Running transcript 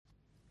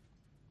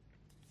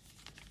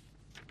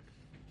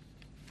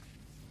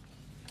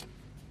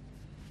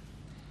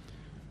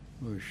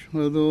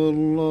أشهد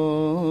أن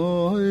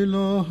لا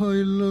إله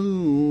إلا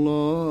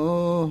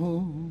الله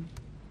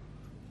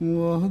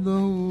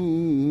وحده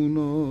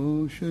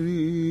لا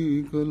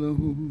شريك له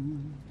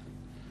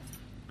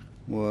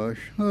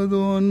وأشهد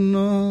أن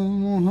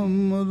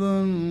محمدا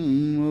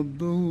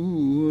عبده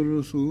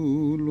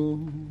ورسوله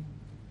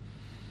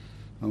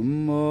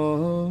أما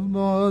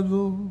بعد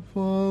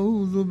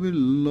فأعوذ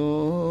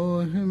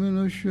بالله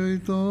من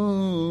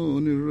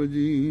الشيطان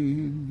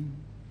الرجيم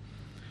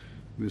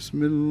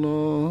بسم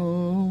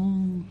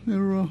الله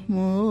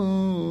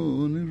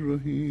الرحمن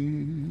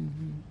الرحيم.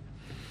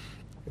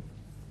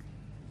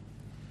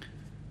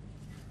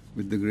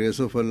 With the grace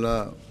of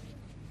Allah,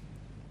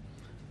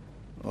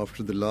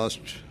 after the last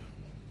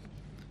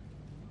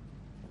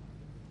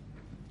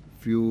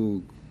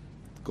few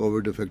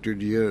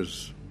COVID-affected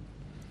years,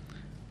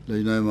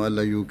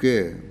 Lajna-e-Ma'alla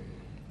UK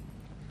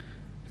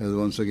has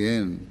once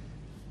again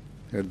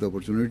had the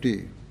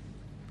opportunity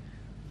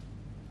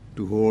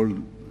to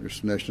hold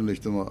its National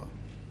Ijtima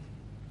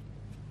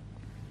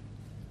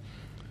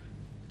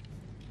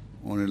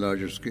on a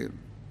larger scale.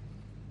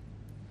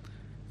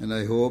 And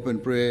I hope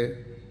and pray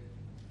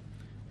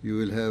you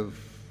will have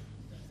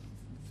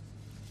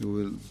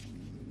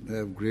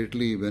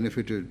greatly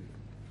benefited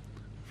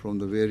from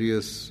the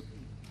various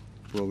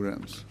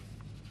programs.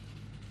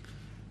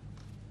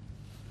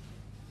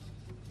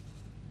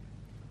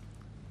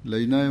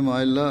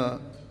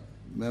 Lajna-e-Ma'alla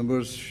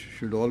members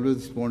should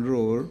always ponder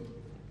over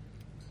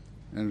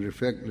and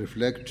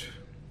reflect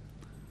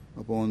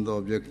upon the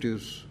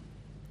objectives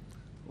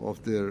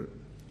of their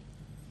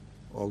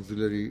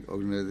auxiliary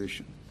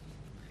organization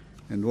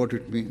and what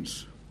it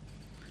means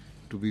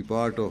to be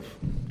part of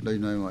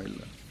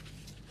Lajna-e-Ma'alla.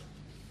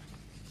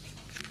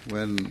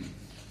 When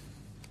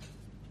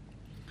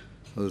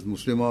Hazrat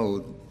Muslim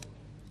Maud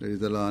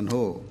radhiyallahu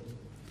anhu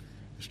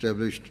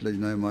established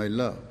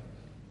Lajna-e-Ma'alla,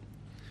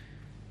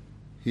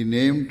 he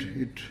named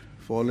it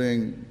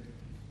following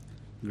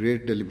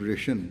great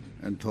deliberation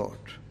and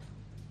thought,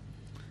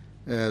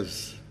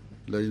 as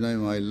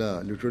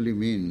Lajna-e-Ma'alla literally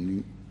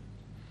means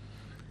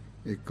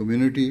a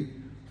community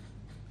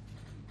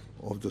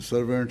of the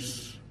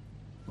servants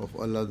of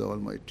Allah the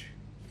Almighty.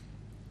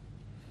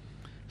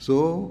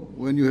 So,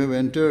 when you have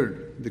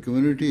entered the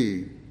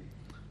community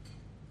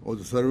of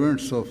the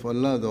servants of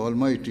Allah the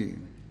Almighty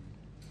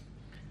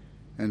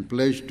and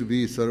pledged to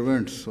be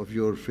servants of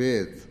your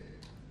faith,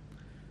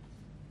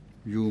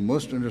 you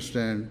must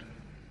understand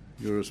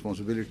your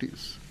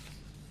responsibilities.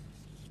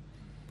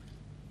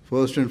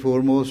 First and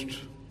foremost,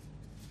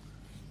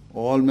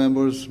 all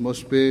members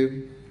must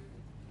pay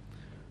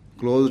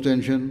close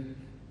attention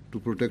to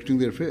protecting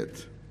their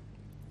faith.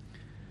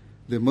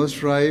 They must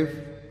strive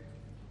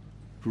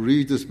to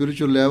reach the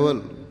spiritual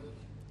level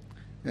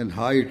and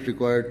height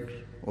required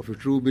of a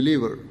true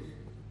believer.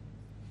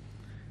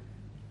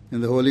 In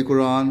the Holy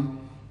Quran,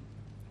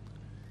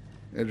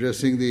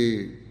 addressing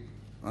the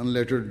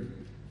unlettered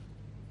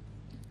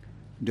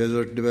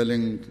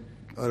desert-dwelling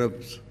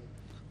Arabs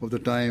of the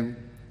time,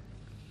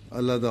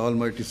 Allah the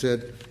Almighty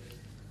said,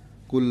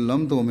 "Kul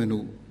lam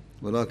tu'minu,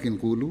 walakin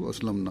kulu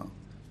aslamna."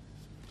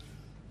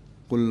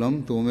 Kul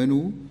lam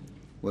tu'minu,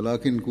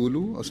 walakin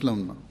kulu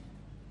aslamna.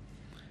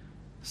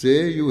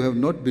 Say, you have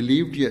not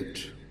believed yet,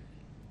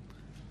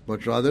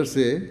 but rather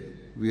say,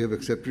 we have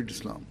accepted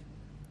Islam.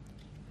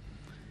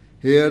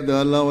 Here the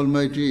Allah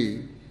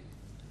Almighty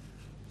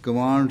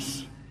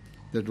commands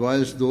that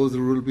whilst those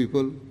rural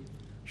people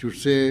should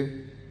say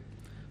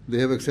they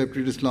have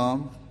accepted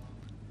Islam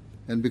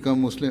and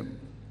become Muslim,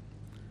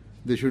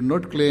 they should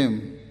not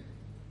claim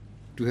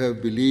to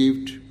have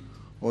believed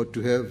or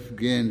to have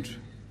gained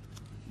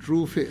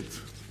true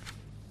faith.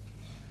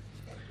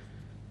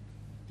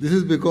 This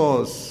is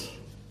because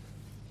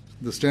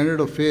the standard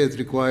of faith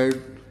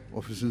required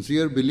of a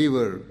sincere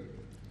believer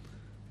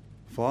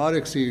far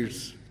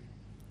exceeds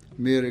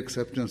mere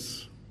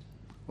acceptance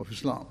of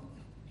Islam.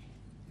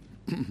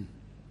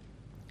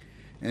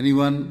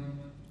 Anyone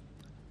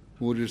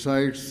who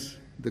recites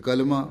the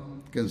kalima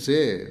can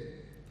say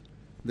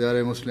they are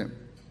a Muslim,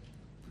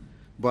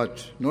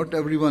 but not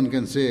everyone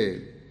can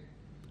say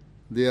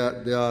they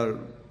are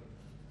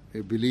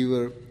a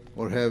believer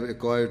or have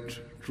acquired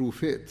true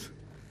faith.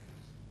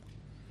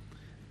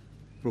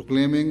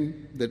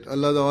 Proclaiming that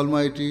Allah the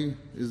Almighty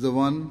is the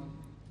one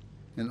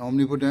and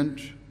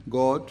omnipotent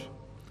God,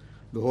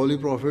 the Holy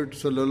Prophet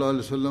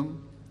ﷺ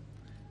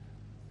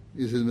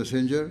is his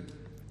messenger,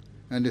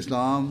 and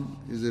Islam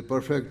is a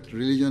perfect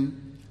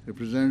religion,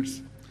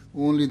 represents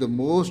only the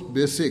most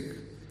basic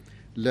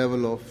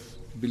level of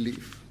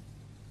belief.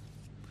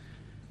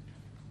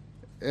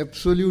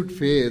 Absolute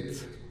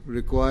faith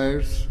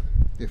requires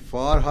a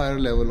far higher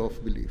level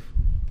of belief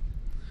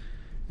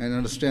and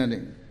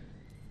understanding,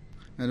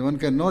 and one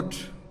cannot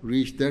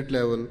reach that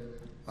level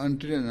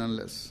until and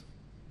unless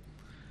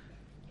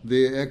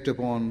they act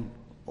upon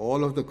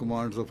all of the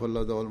commands of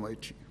Allah the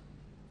Almighty.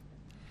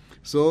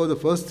 So the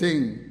first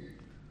thing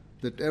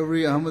that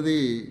every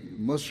Ahmadi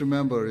must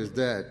remember is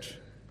that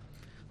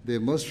they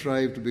must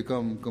strive to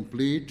become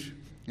complete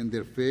in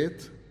their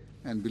faith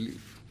and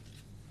belief.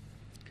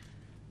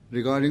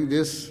 Regarding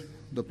this,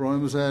 the Prophet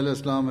Messiah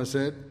ﷺ has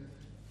said,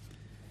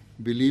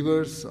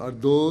 believers are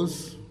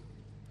those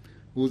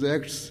whose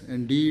acts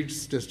and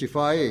deeds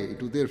testify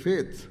to their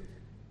faith.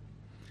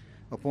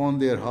 Upon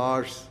their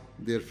hearts,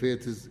 their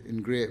faith is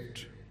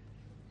engraved.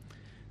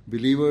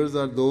 Believers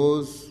are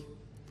those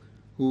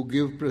who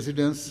give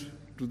precedence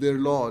to their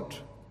Lord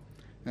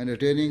and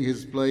attaining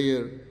His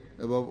pleasure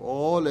above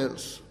all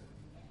else.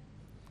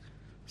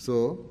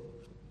 So,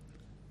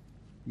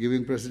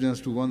 giving precedence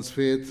to one's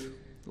faith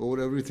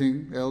over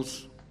everything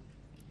else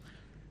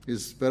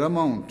is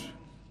paramount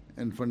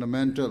and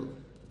fundamental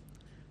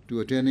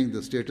to attaining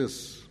the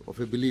status of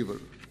a believer.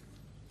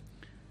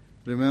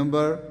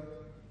 Remember,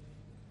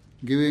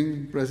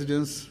 giving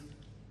precedence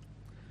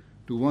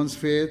to one's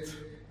faith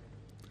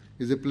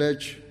is a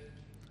pledge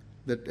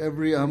that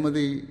every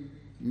Ahmadi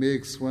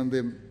makes when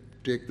they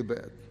take the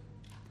bath.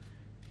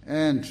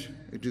 And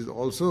it is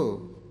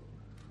also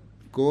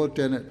core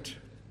tenet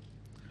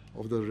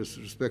of the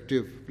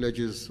respective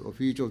pledges of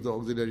each of the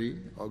auxiliary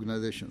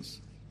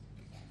organizations.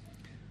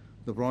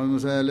 The Prophet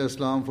Messiah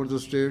ﷺ further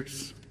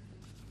states,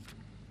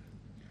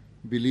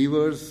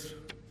 believers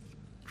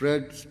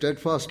tread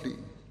steadfastly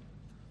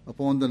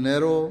upon the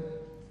narrow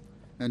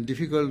and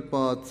difficult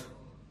path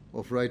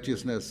of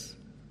righteousness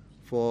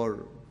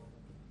for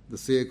the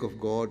sake of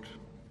God,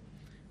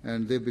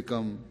 and they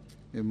become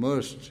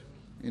immersed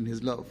in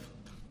His love.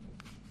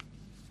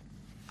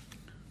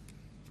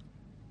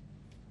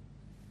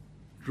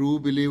 True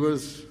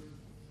believers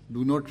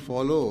do not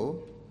follow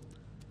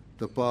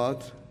the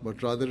path,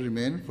 but rather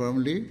remain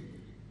firmly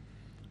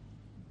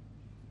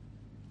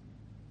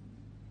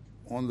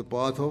on the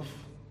path of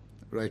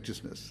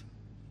righteousness,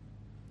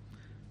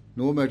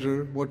 no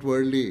matter what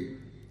worldly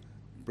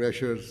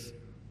pressures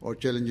or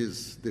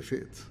challenges they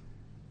face.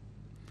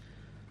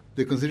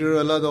 They consider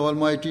Allah the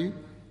Almighty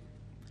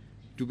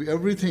to be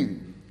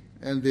everything,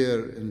 and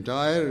their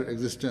entire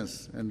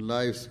existence and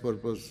life's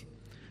purpose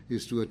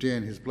is to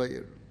attain His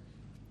pleasure.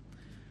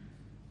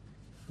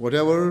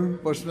 Whatever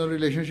personal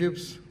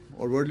relationships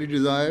or worldly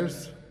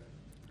desires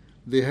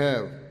they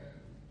have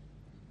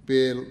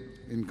pale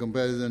in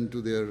comparison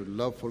to their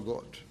love for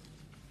God.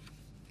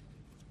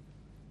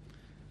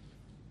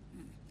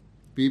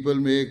 People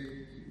make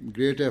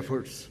great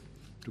efforts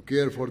to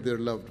care for their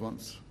loved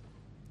ones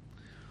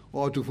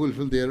or to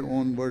fulfill their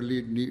own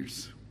worldly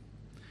needs.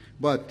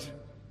 But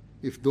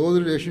if those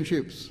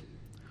relationships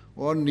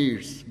or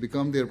needs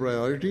become their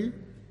priority,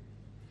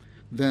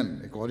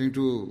 then, according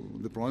to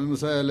the Prophet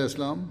Messiah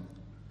ﷺ,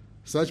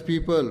 such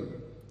people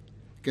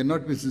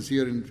cannot be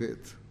sincere in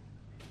faith.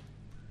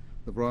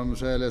 The Prophet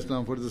Messiah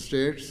ﷺ further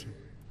states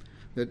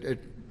that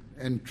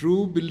and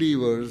true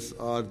believers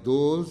are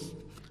those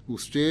who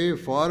stay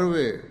far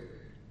away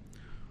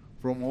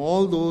from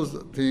all those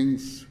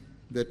things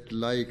that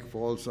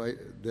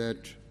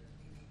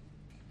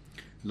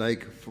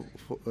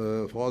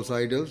false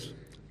idols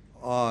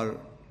are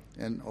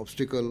an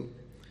obstacle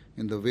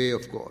in the way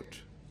of God,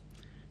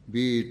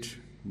 be it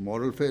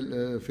moral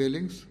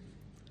failings,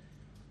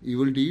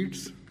 evil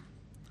deeds,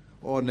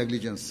 or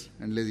negligence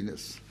and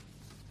laziness.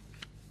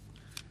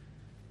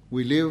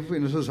 We live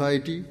in a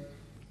society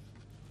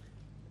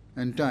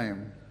and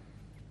time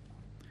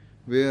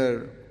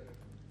where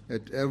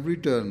at every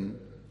turn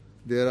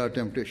there are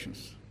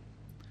temptations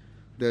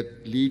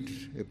that lead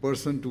a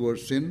person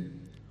towards sin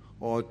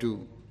or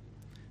to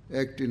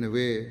act in a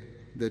way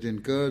that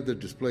incur the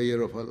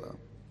displeasure of Allah.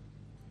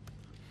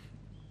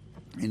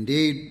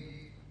 Indeed,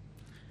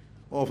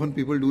 often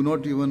people do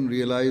not even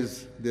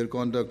realize their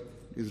conduct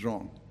is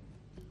wrong.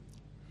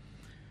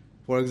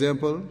 For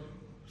example,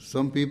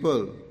 some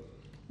people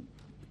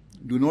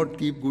do not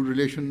keep good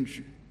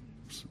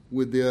relationships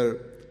with their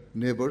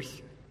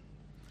neighbors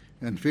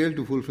and fail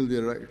to fulfill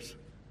their rights.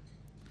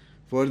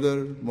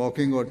 Further,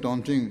 mocking or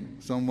taunting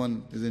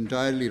someone is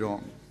entirely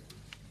wrong.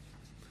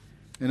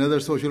 Another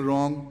social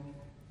wrong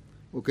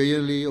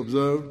occasionally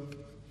observed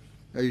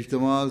at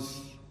ijtimas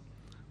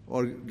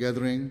or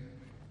gathering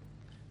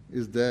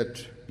is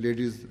that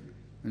ladies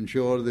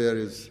ensure there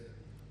is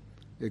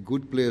a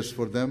good place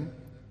for them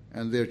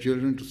and their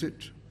children to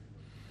sit.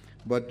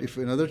 But if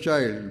another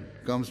child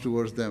comes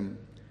towards them,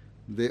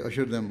 they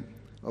usher them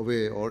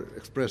away or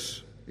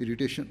express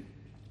irritation.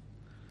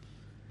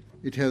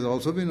 It has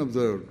also been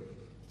observed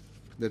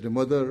that a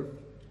mother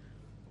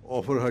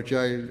offers her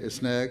child a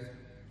snack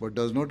but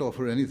does not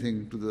offer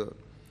anything to the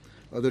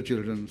other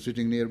children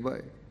sitting nearby.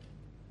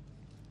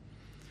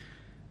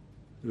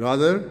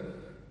 Rather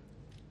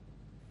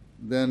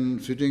than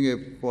setting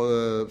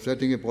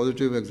a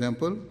positive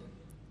example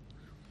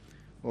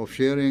of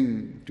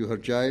sharing to her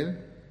child,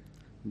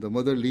 the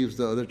mother leaves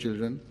the other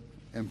children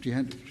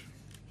empty-handed.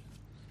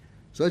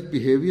 Such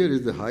behavior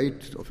is the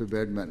height of a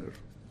bad manner.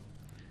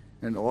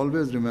 And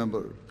always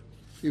remember,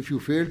 if you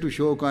fail to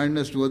show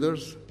kindness to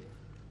others,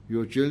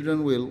 your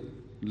children will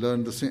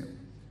learn the same.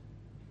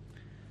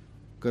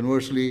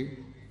 Conversely,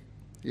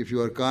 if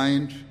you are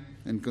kind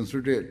and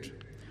considerate,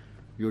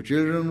 your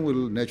children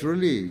will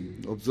naturally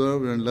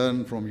observe and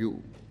learn from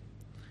you.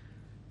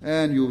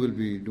 And you will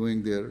be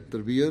doing their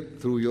tarbiyah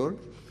through your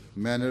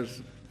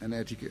manners, and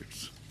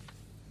etiquettes.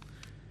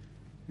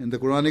 In the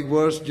Quranic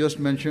verse just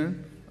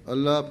mentioned,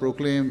 Allah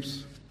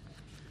proclaims,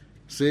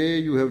 "Say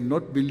you have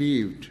not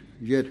believed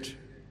yet,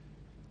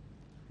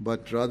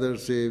 but rather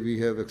say we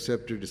have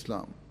accepted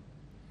Islam."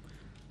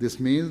 This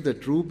means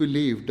that true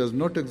belief does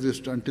not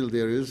exist until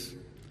there is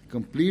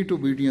complete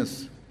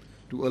obedience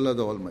to Allah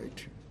the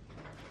Almighty.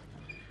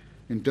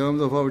 In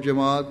terms of our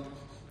Jamaat,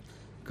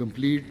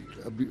 complete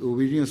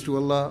obedience to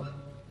Allah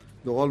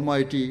the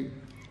Almighty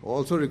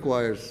also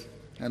requires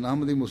an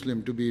Ahmadi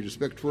Muslim to be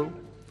respectful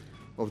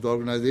of the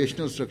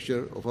organizational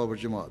structure of our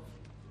Jamaat,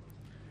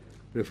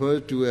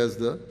 referred to as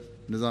the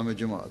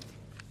Nizam-e-Jamaat.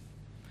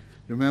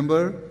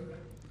 Remember,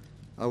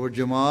 our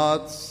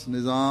Jamaat's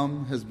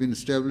Nizam has been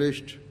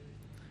established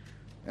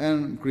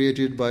and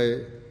created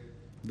by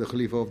the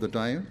Khalifa of the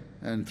time,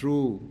 and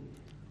through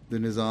the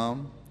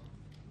Nizam,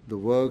 the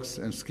works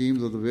and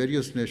schemes of the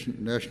various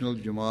national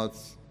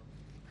Jamaats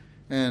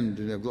and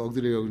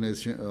auxiliary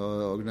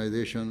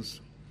organizations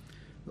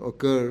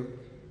occur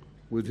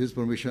with his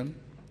permission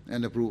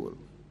and approval.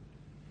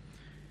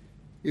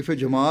 If a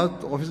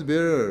Jamaat office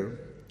bearer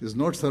is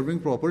not serving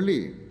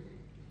properly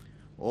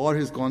or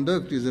his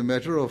conduct is a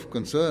matter of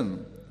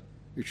concern,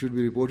 it should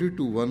be reported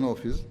to one of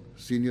his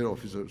senior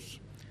officers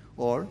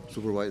or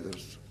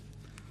supervisors.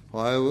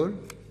 However,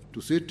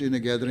 to sit in a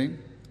gathering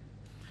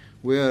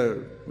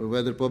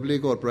whether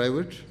public or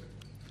private,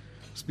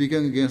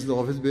 speaking against the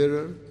office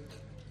bearer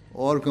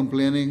or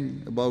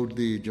complaining about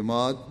the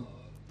Jamaat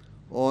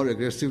or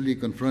aggressively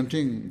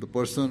confronting the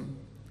person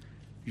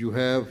you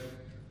have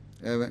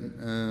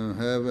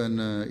an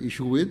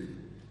issue with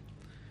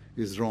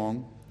is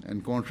wrong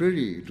and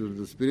contrary to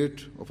the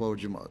spirit of our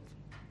Jamaat.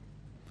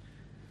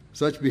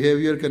 Such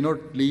behavior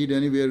cannot lead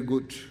anywhere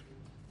good.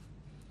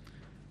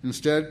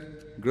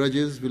 Instead,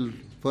 grudges will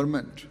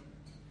ferment,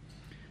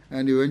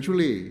 and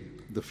eventually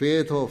the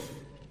faith of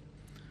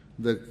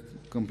the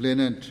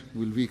complainant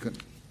will weaken.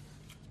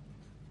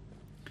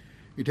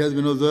 It has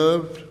been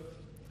observed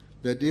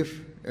that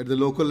if at the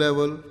local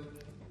level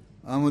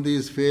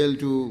Ahmadis fail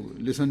to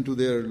listen to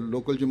their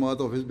local Jamaat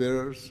office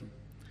bearers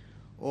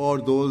or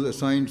those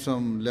assigned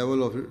some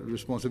level of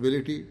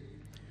responsibility,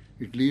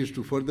 it leads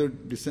to further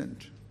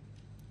dissent.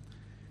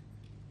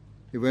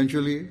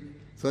 Eventually,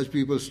 such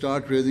people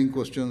start raising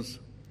questions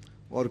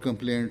or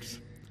complaints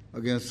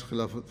against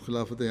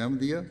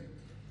Khilafat-e-Ahmadiyya,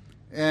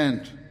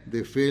 and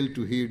they fail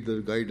to heed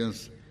the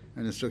guidance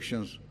and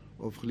instructions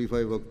of Khalifa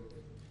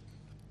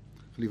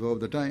of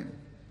the time.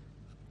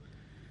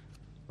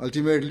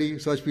 Ultimately,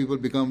 such people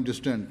become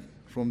distant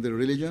from their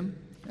religion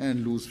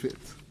and lose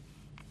faith.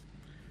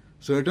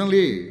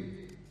 Certainly,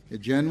 a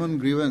genuine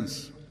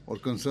grievance or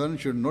concern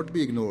should not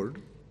be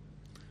ignored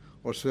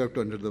or swept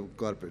under the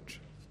carpet.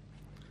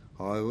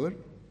 However,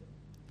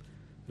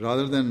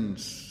 rather than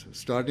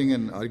starting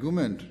an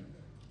argument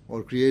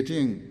or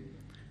creating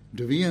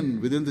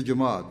division within the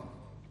Jamaat,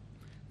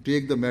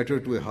 take the matter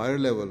to a higher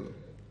level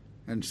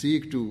and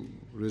seek to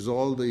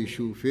resolve the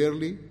issue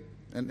fairly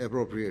and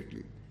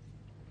appropriately.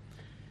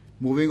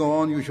 Moving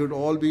on, you should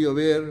all be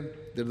aware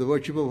that the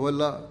worship of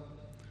Allah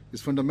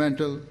is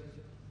fundamental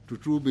to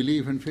true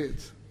belief and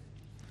faith.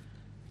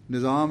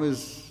 Nizam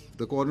is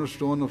the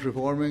cornerstone of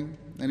reforming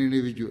an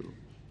individual,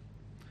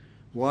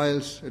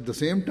 whilst at the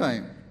same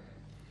time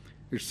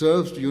it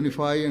serves to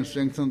unify and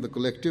strengthen the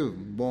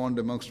collective bond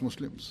amongst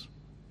Muslims.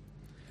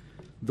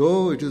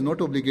 Though it is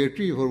not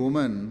obligatory for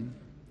women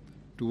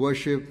to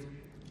worship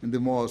in the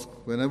mosque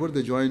whenever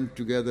they join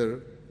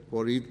together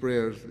for Eid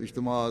prayers,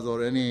 ijtimas,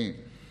 or any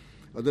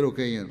other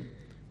occasion,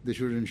 they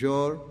should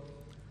ensure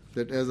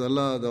that as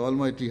Allah the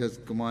Almighty has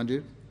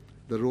commanded,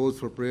 the roads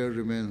for prayer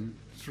remain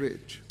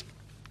straight.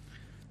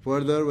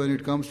 Further, when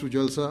it comes to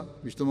Jalsa,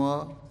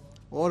 Ijtima,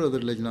 or other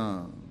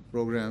Lajna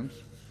programs,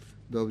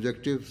 the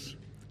objectives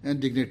and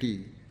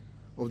dignity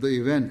of the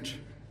event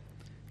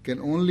can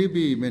only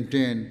be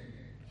maintained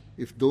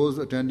if those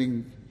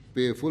attending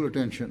pay full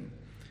attention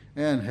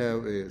and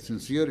have a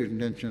sincere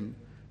intention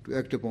to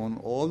act upon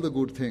all the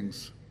good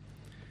things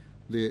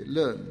they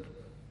learn.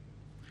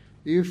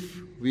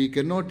 If we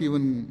cannot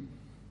even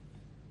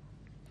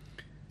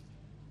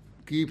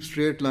keep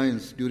straight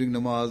lines during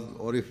namaz,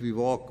 or if we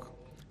walk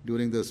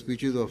during the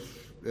speeches of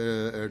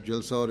at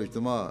Jalsa or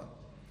Ijtima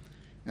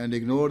and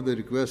ignore the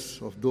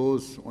requests of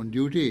those on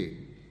duty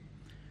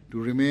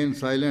to remain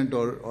silent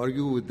or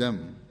argue with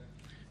them,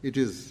 it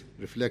is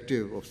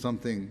reflective of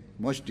something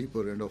much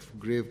deeper and of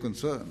grave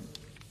concern.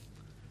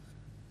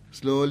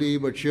 Slowly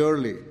but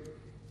surely,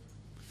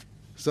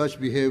 such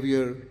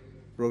behavior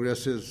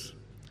progresses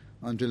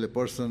until a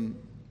person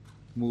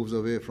moves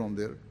away from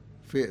their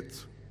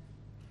faith.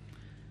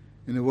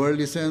 In a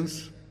worldly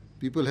sense,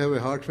 people have a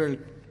heartfelt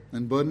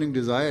and burning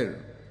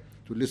desire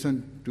to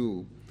listen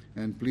to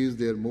and please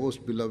their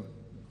most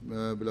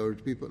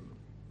beloved people.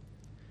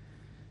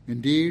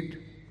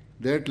 Indeed,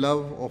 that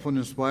love often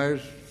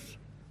inspires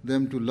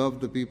them to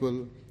love the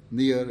people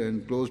near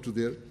and close to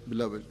their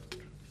beloved.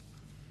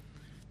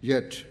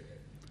 Yet,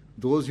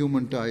 those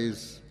human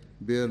ties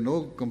bear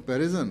no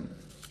comparison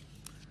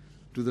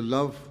to the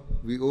love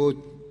we owe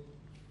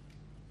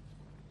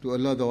to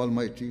Allah the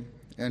Almighty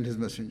and His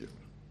Messenger,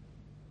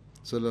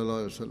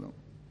 sallallahu alaihi wasallam.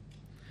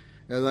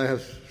 As I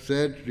have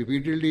said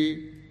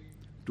repeatedly,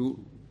 to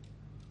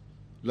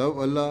love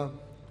Allah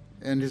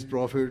and His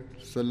Prophet,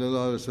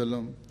 sallallahu alaihi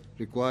wasallam,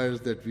 requires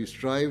that we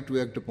strive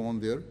to act upon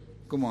their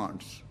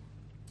commands.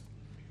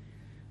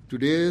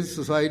 Today's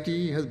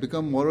society has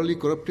become morally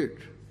corrupted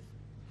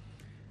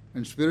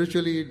and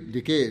spiritually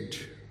decayed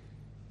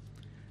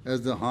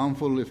as the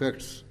harmful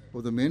effects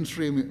of the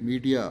mainstream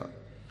media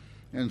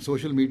and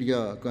social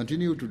media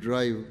continue to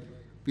drive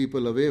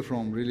people away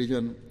from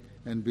religion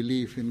and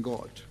belief in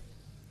God.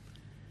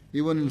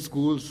 Even in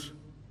schools,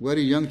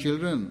 very young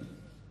children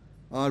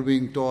are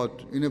being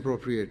taught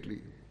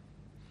inappropriately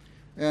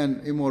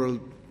and immoral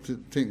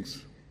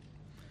things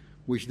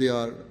which they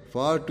are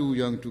far too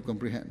young to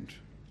comprehend.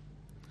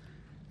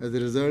 As a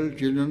result,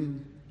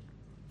 children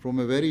from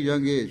a very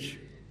young age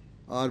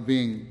are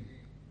being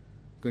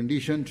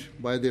conditioned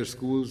by their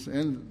schools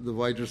and the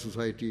wider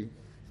society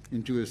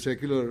into a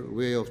secular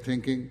way of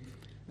thinking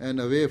and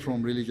away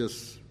from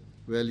religious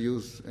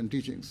values and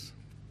teachings.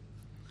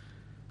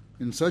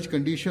 In such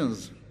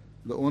conditions,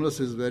 the onus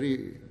is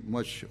very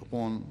much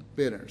upon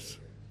parents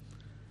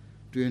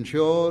to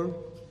ensure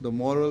the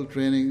moral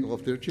training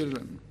of their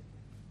children.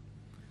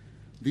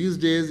 These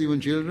days, even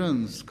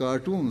children's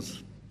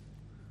cartoons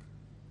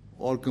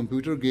or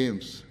computer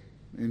games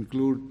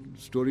include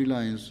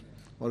storylines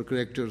or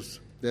characters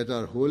that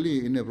are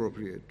wholly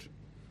inappropriate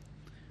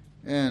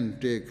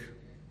and they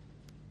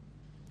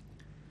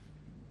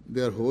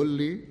are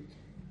wholly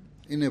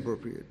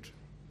inappropriate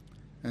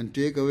and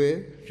take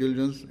away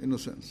children's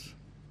innocence.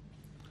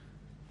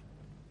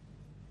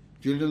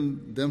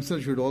 Children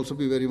themselves should also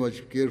be very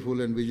much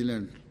careful and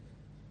vigilant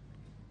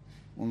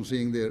on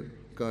seeing their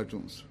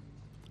cartoons.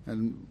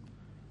 And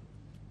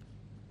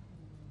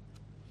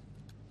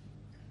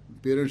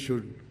parents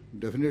should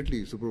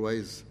definitely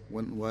supervise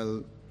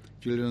while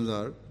children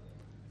are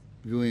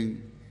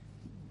viewing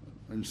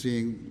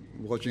and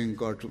watching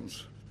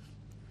cartoons.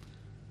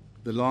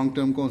 The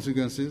long-term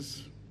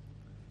consequences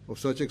of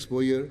such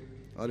exposure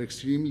are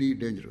extremely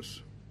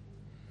dangerous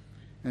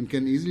and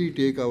can easily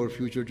take our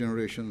future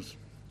generations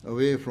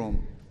away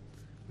from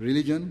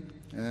religion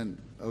and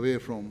away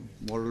from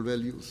moral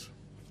values.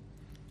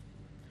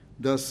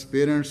 Thus,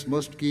 parents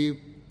must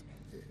keep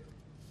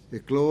a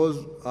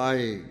close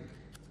eye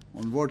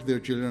on what their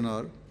children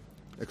are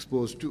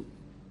exposed to.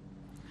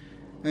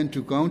 And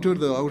to counter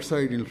the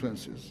outside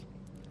influences,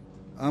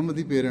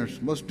 Ahmadi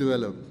parents must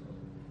develop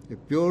a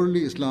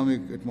purely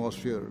Islamic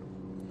atmosphere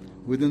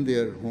within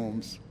their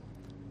homes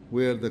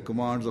where the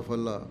commands of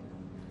Allah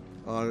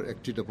are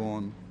acted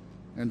upon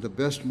and the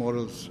best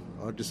morals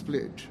are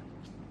displayed.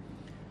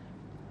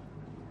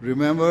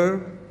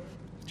 Remember,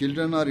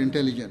 children are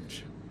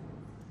intelligent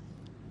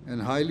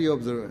and highly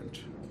observant.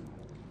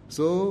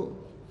 So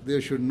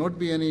there should not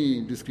be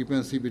any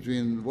discrepancy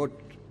between what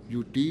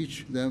you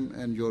teach them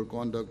and your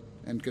conduct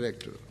and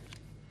character.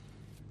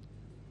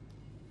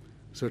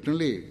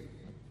 Certainly,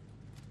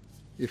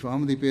 if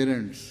Ahmadi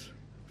parents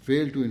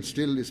fail to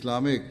instill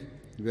Islamic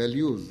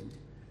values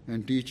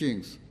and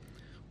teachings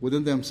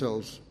within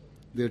themselves,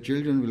 their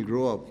children will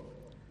grow up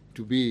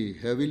to be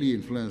heavily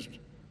influenced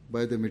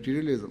by the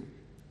materialism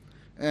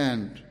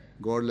and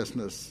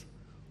godlessness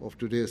of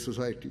today's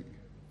society.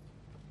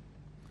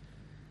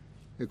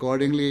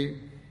 Accordingly,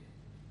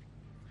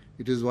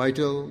 it is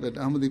vital that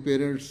Ahmadi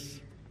parents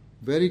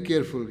very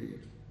carefully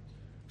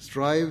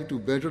strive to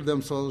better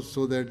themselves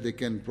so that they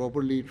can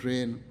properly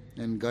train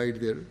and guide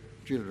their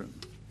children.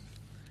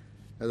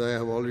 As I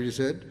have already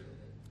said,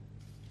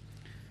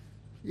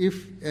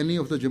 if any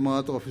of the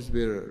Jamaat office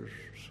bearers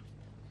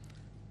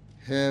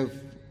have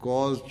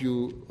caused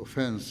you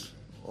offense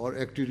or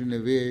acted in a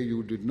way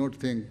you did not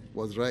think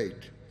was right,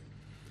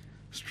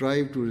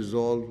 strive to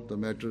resolve the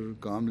matter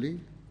calmly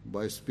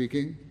by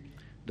speaking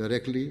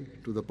directly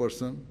to the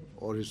person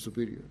or his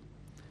superior.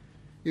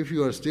 If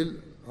you are still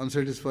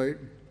unsatisfied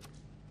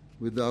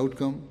with the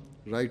outcome,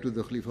 write to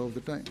the Khalifa of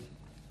the time.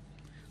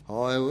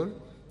 However,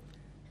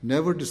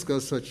 never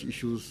discuss such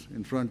issues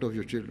in front of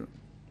your children.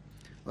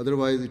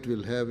 Otherwise, it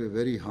will have a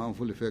very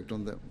harmful effect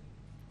on them.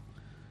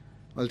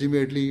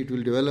 Ultimately, it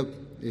will develop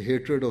a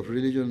hatred of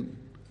religion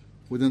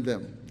within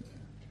them,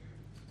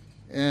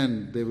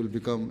 and they will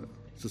become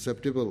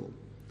susceptible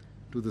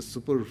to the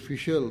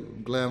superficial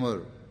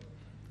glamour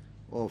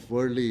of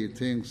worldly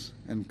things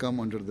and come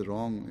under the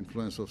wrong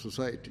influence of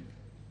society.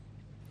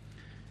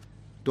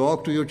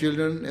 Talk to your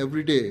children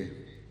every day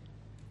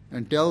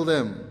and tell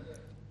them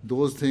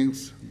those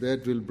things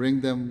that will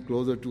bring them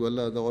closer to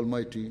Allah the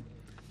Almighty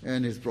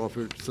and His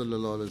Prophet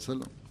sallallahu alaihi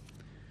wasallam.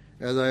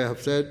 As I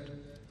have said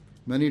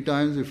many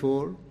times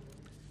before,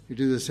 it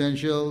is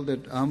essential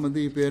that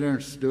Ahmadi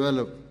parents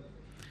develop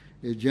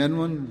a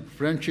genuine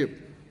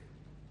friendship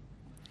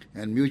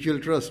and mutual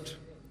trust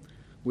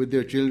with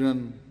their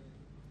children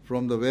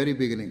from the very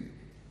beginning.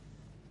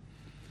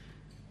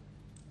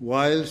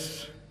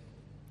 Whilst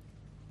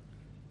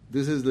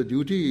this is the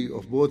duty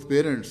of both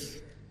parents,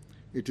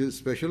 it is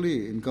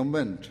especially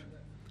incumbent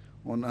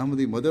on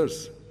Ahmadi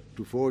mothers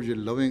to forge a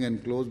loving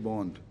and close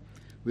bond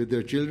with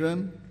their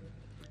children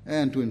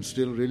and to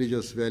instill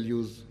religious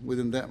values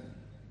within them.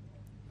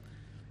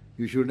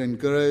 You should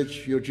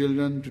encourage your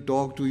children to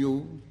talk to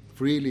you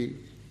freely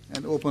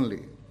and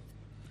openly.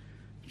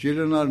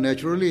 Children are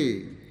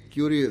naturally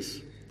curious,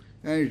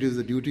 and it is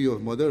the duty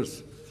of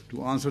mothers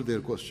to answer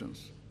their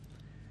questions.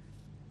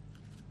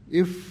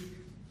 If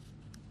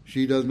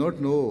she does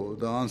not know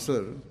the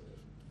answer,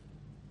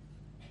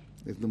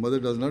 if the mother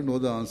does not know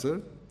the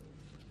answer,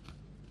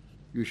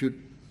 you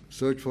should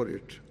search for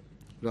it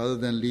rather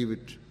than leave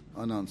it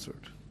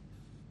unanswered.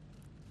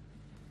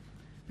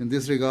 In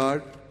this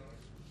regard,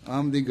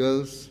 Ahmadi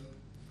girls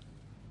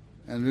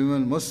and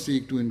women must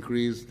seek to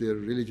increase their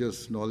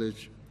religious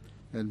knowledge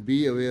and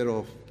be aware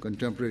of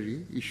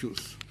contemporary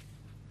issues.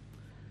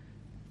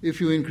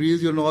 If you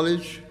increase your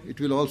knowledge, it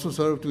will also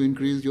serve to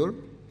increase your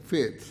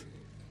faith.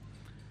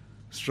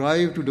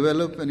 Strive to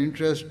develop an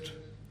interest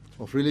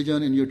of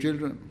religion in your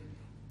children.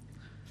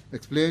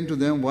 Explain to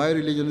them why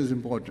religion is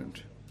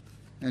important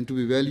and to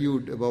be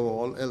valued above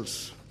all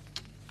else.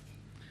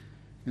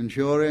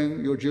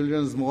 Ensuring your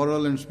children's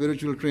moral and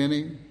spiritual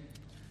training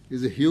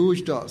is a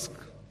huge task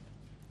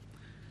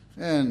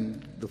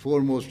and the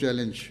foremost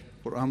challenge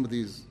for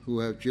Ahmadis who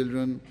have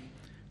children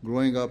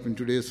growing up in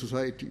today's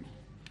society.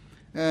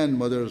 And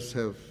mothers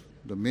have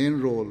the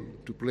main role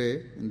to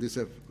play in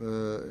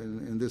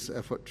this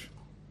effort.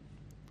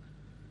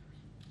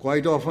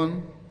 Quite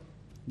often,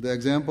 the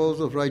examples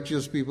of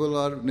righteous people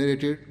are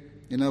narrated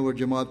in our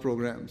Jamaat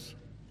programs.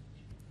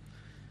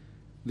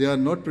 They are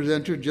not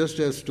presented just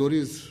as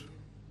stories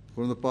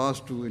from the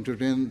past to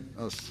entertain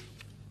us.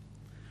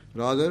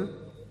 Rather,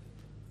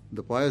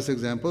 the pious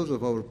examples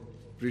of our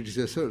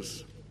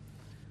predecessors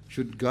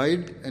should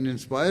guide and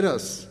inspire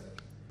us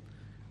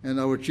and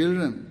our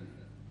children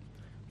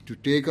to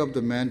take up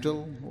the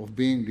mantle of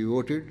being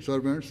devoted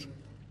servants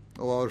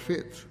of our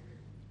faith.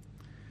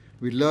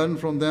 We learn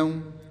from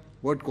them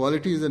what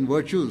qualities and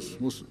virtues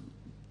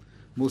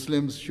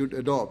Muslims should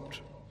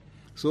adopt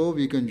so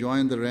we can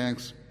join the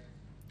ranks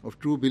of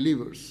true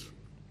believers.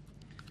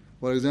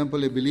 For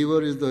example, a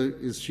believer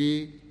is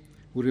she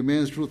who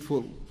remains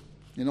truthful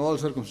in all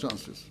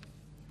circumstances.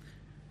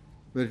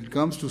 When it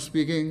comes to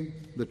speaking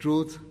the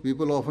truth,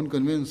 people often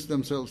convince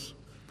themselves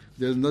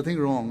there is nothing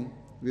wrong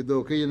with the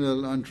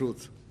occasional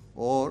untruth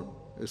or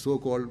a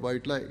so-called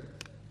white lie.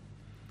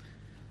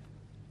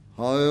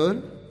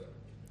 However,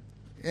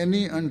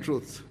 any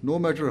untruth, no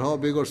matter how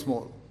big or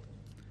small,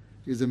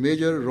 is a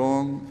major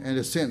wrong and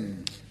a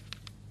sin.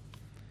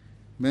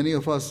 Many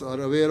of us are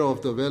aware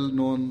of the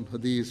well-known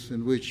hadith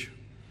in which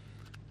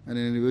an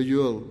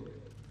individual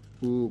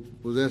who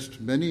possessed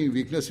many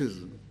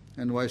weaknesses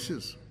and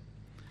vices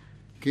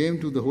came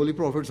to the Holy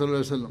Prophet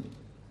ﷺ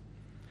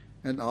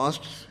and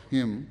asked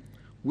him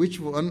which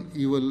one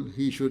evil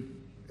he should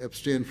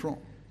abstain from,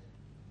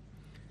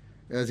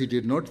 as he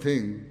did not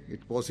think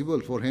it possible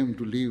for him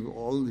to leave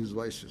all his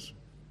vices.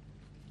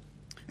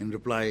 In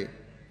reply,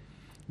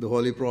 the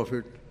Holy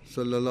Prophet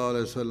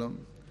ﷺ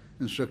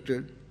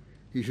instructed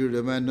he should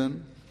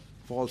abandon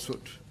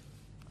falsehood.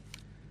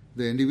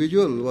 The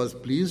individual was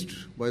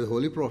pleased by the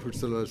Holy Prophet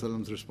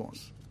ﷺ's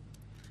response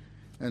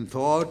and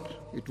thought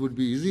it would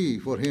be easy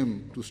for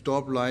him to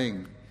stop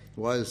lying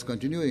whilst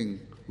continuing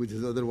with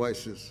his other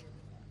vices.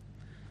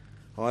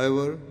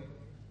 However,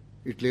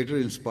 it later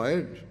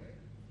inspired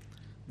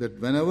that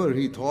whenever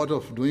he thought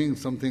of doing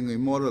something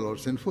immoral or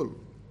sinful,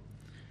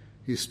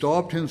 he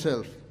stopped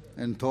himself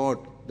and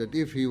thought that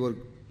if he were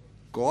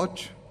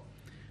caught,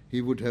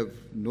 he would have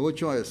no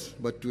choice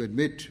but to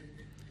admit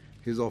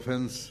his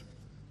offense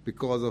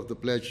because of the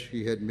pledge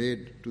he had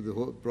made to the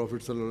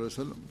Prophet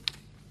ﷺ.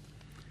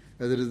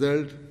 As a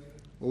result,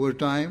 over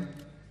time,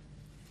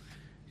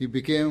 he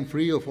became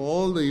free of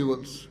all the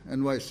evils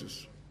and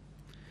vices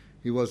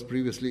he was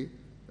previously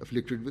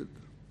afflicted with.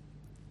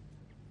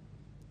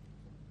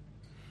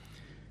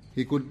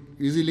 He could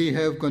easily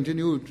have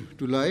continued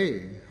to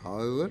lie.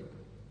 However,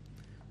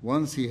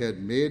 once he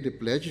had made a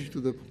pledge to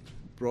the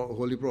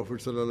Holy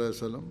Prophet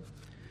ﷺ,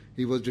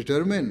 he was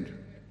determined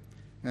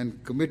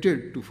and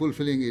committed to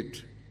fulfilling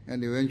it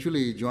and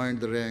eventually joined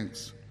the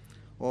ranks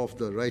of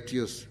the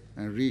righteous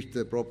and reached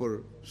the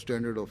proper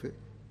standard of a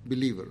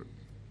believer.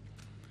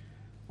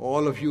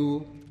 All of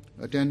you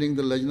attending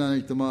the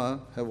Lajna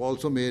Ijtima have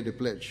also made a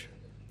pledge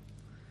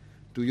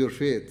to your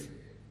faith,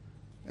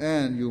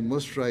 and you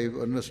must strive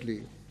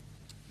earnestly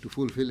to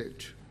fulfill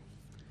it.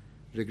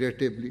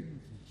 Regrettably,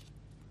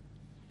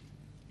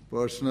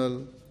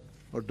 personal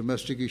or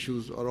domestic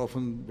issues are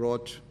often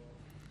brought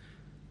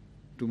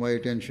to my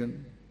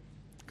attention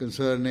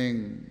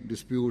concerning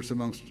disputes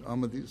amongst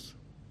Ahmadis.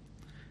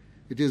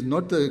 It is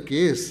not the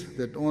case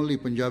that only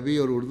Punjabi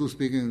or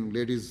Urdu-speaking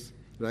ladies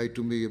write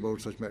to me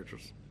about such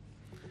matters.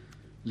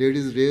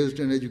 Ladies raised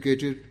and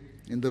educated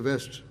in the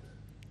West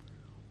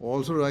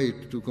also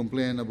write to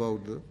complain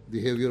about the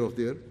behavior of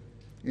their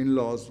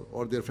in-laws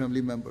or their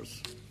family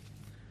members.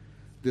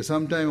 They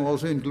sometimes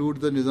also include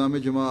the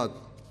Nizam-e-Jamaat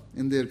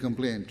in their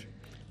complaint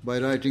by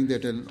writing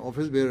that an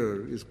office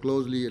bearer is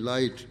closely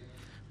allied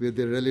with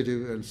their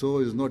relative and so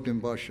is not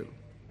impartial.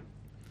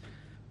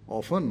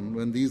 Often,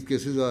 when these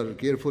cases are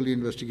carefully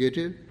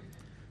investigated,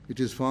 it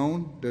is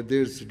found that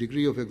there is a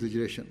degree of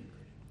exaggeration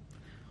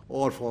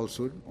or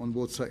falsehood on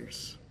both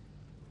sides.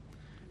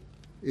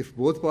 If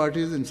both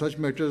parties in such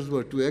matters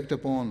were to act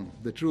upon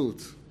the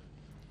truth,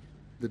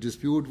 the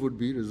dispute would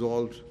be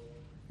resolved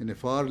in a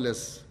far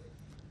less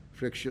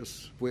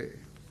fractious way.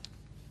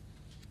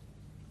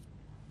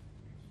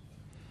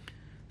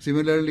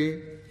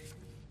 Similarly,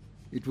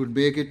 it would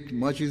make it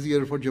much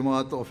easier for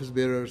Jamaat office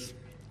bearers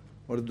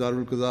or the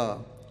Darul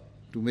Qaza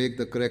to make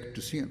the correct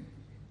decision.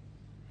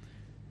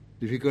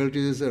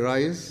 Difficulties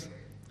arise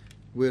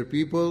where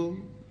people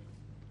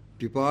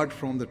depart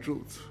from the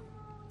truth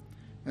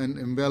and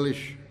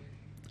embellish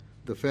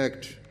the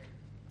fact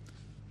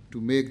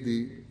to make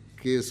the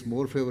case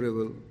more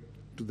favorable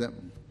to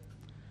them,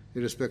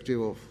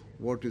 irrespective of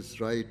what is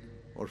right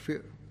or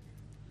fair.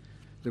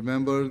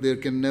 Remember, there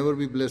can never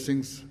be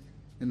blessings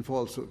in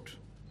falsehood,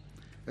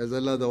 as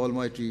Allah the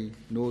Almighty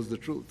knows the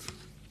truth.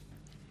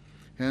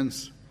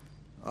 Hence,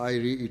 I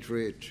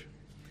reiterate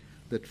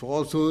that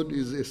falsehood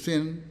is a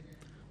sin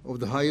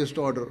of the highest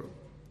order,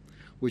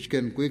 which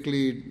can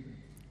quickly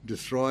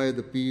destroy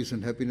the peace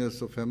and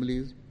happiness of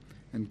families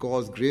and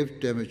cause grave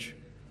damage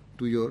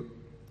to your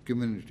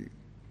community.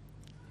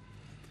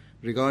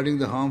 Regarding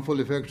the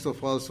harmful effects of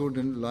falsehood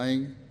and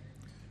lying,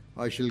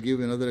 I shall give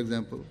another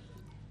example.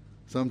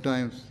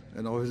 Sometimes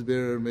an office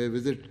bearer may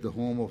visit the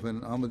home of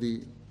an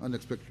Ahmadi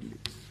unexpectedly.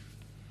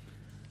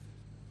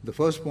 The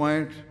first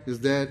point is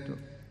that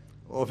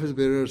office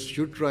bearers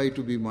should try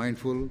to be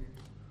mindful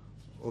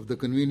of the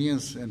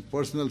convenience and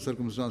personal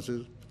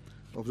circumstances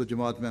of the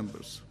Jamaat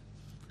members.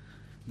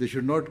 They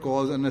should not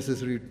cause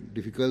unnecessary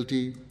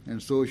difficulty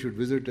and so should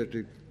visit at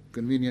a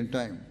convenient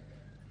time.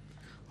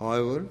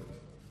 However,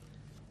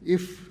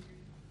 if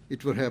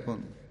it were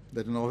happen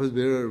that an office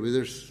bearer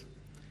visits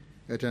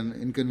at an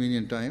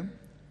inconvenient time,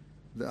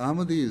 the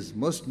Ahmadis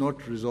must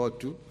not resort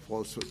to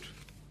falsehood.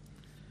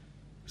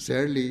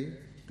 Sadly,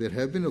 there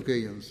have been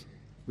occasions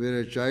where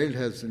a child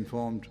has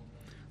informed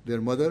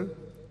their mother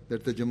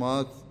that the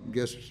Jamaat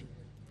guest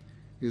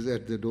is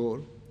at the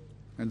door,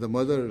 and the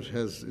mother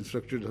has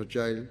instructed her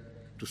child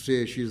to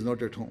say she is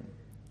not at home.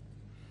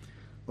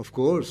 Of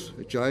course,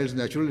 a child's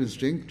natural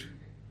instinct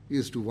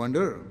is to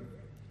wonder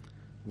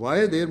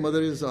why their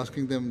mother is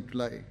asking them to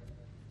lie.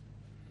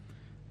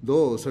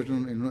 Though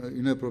certain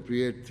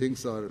inappropriate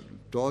things are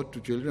taught to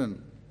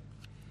children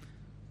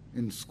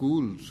in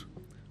schools,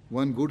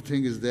 one good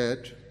thing is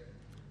that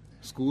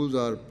schools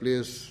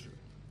place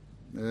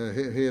a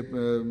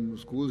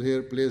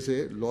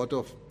lot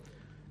of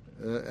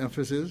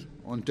emphasis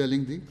on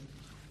telling the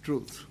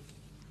truth.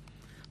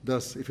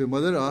 Thus, if a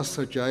mother asks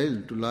her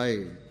child to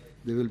lie,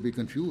 they will be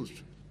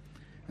confused,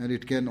 and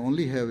it can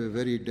only have a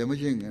very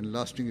damaging and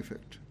lasting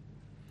effect.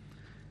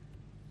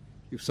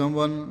 If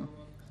someone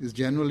is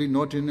generally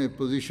not in a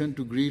position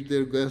to greet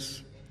their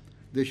guests,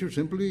 they should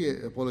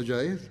simply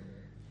apologize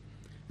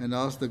and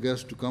ask the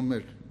guest to come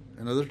at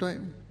another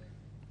time.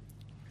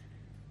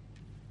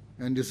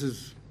 And this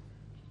is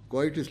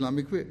quite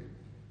Islamic way.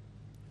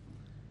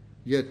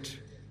 Yet,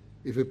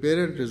 if a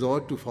parent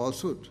resort to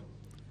falsehood,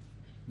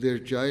 their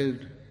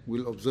child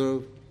will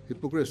observe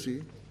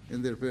hypocrisy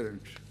in their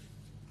parent.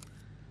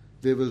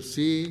 They will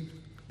see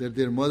that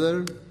their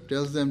mother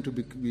tells them to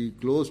be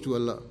close to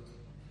Allah,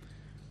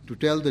 to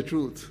tell the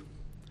truth,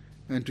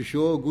 and to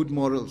show good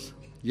morals,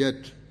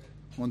 yet,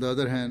 on the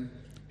other hand,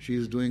 she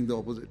is doing the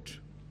opposite.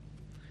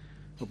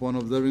 Upon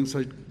observing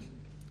such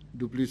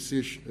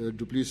duplicitous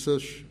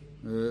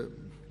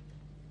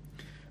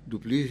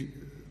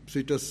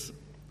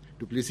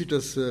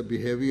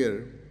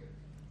behavior,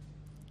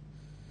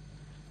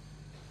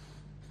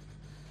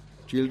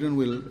 children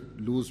will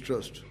lose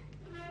trust.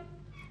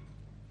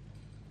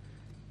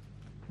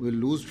 Will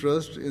lose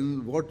trust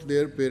in what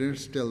their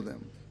parents tell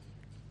them,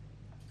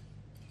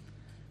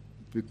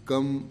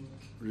 become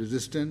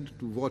resistant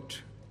to what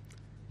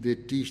they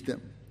teach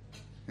them,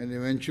 and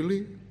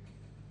eventually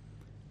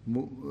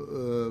move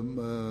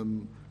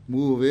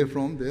away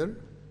from their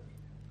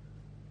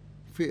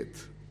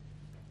faith.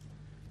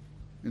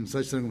 In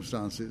such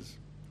circumstances,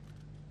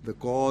 the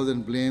cause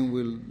and blame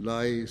will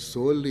lie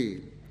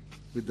solely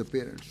with the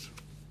parents.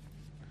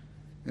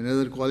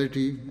 Another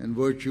quality and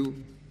virtue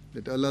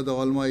that Allah the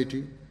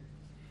Almighty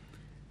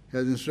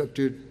has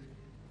instructed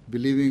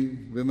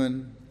believing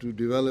women to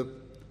develop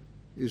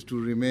is to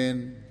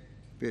remain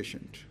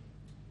patient,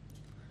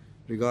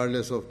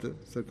 regardless of the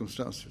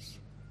circumstances.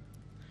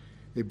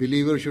 A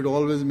believer should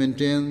always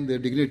maintain their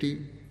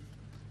dignity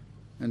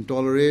and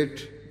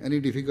tolerate any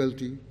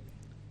difficulty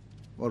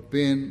or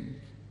pain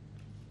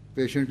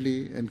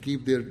patiently and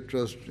keep their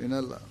trust in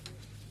Allah.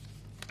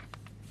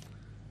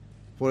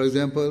 For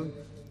example,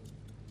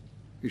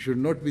 it should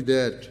not be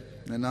that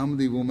an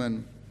Ahmadi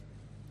woman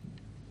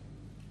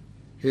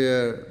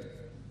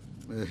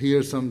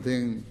hears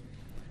something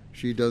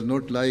she does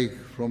not like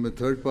from a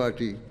third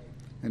party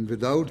and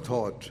without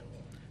thought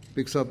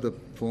picks up the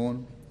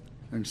phone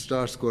and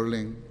starts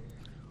quarreling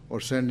or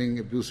sending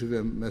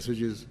abusive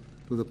messages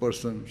to the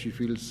person she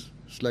feels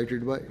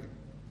slighted by,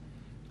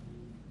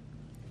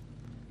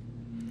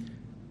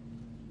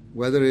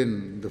 whether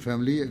in the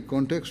family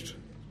context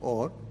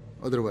or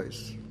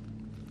otherwise.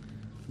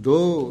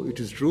 Though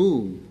it is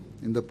true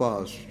in the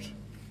past,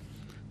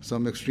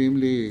 some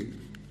extremely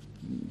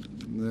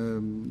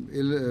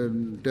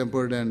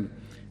ill-tempered and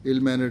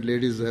ill-mannered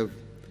ladies have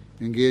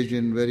engaged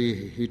in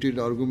very heated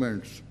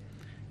arguments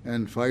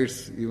and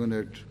fights even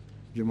at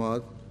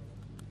Jamaat,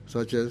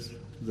 such as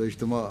the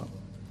Ijtima.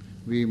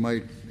 We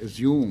might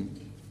assume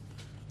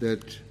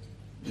that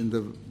in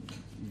the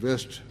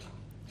West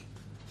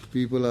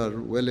people are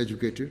well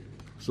educated,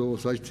 so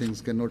such things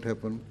cannot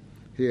happen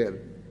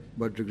here.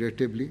 But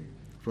regrettably,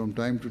 from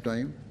time to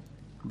time,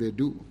 they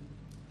do.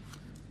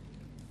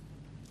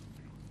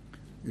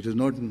 It is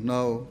not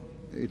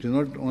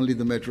only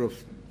the matter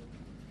of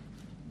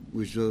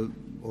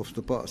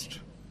the past.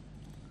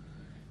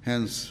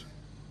 Hence,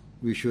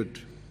 we should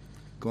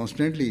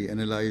constantly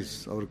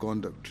analyze our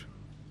conduct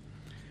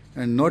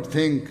and not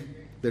think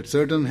that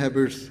certain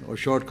habits or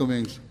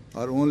shortcomings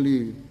are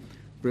only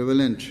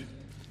prevalent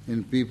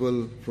in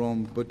people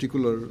from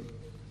particular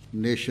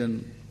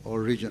nation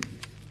or region.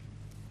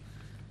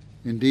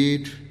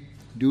 Indeed,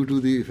 due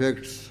to the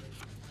effects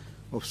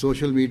of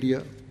social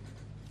media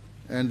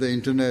and the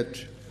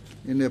internet,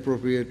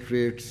 inappropriate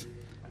traits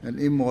and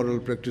immoral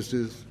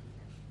practices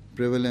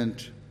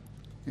prevalent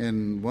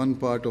in one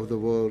part of the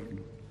world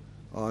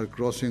are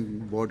crossing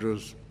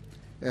borders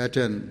at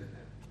an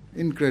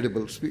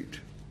incredible speed.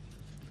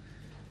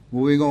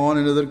 Moving on,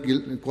 another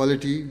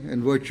quality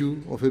and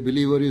virtue of a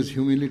believer is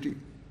humility.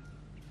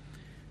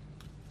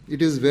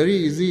 It is very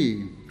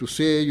easy to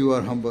say you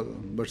are humble,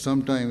 but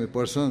sometimes a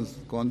person's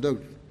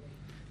conduct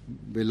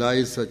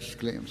belies such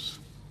claims.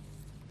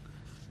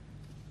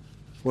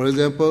 For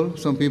example,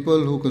 some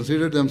people who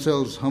consider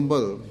themselves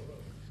humble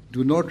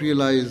do not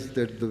realize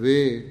that the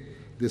way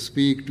they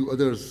speak to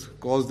others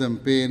causes them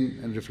pain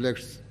and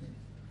reflects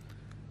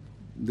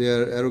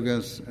their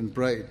arrogance and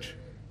pride.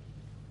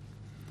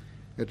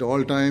 At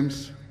all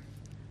times,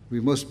 we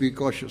must be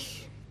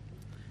cautious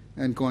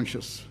and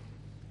conscious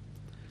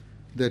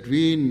that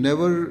we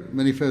never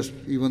manifest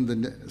even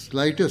the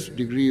slightest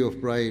degree of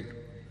pride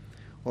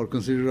or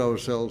consider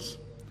ourselves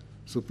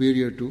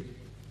superior to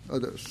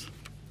others,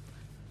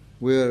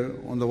 where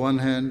on the one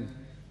hand,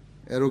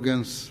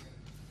 arrogance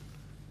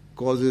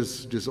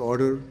causes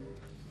disorder,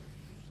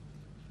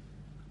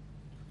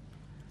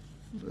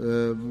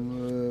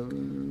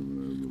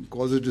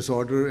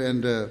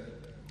 and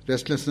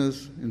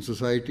restlessness in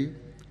society.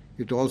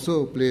 It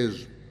also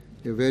plays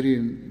a very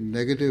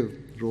negative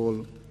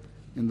role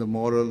in the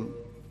moral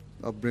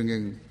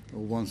upbringing of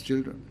one's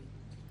children.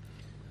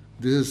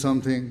 This is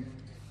something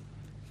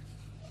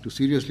to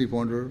seriously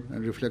ponder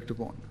and reflect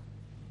upon.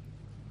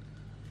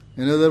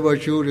 Another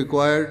virtue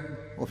required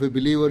of a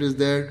believer is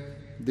that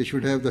they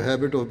should have the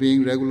habit of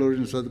being regular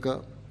in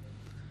sadaqah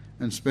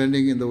and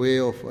spending in the way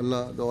of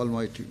Allah the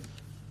Almighty.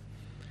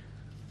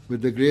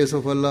 With the grace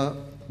of Allah,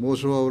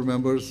 most of our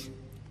members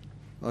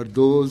are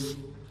those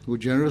who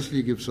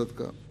generously give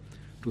sadaqah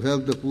to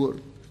help the poor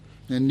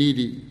and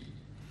needy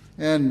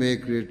and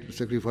make great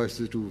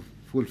sacrifices to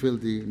fulfill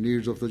the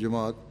needs of the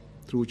Jamaat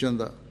through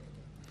chanda.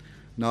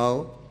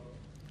 Now,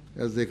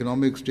 as the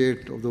economic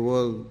state of the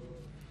world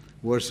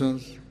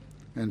worsens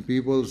and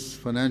people's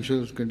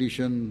financial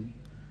condition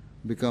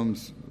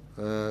becomes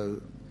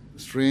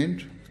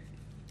strained,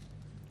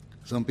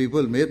 some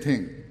people may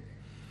think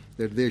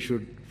that they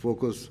should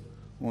focus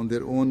on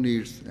their own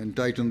needs and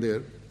tighten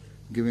their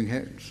giving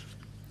hands.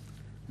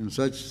 In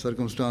such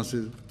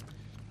circumstances,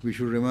 we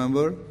should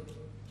remember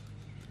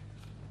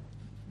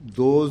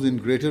those in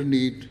greater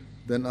need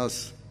than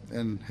us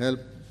and help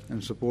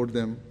and support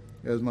them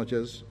as much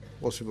as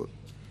possible.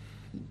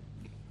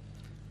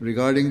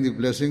 Regarding the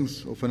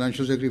blessings of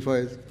financial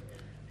sacrifice,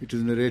 it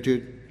is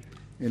narrated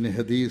in a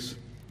hadith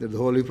that the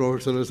Holy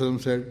Prophet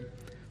ﷺ said,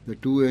 the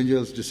two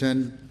angels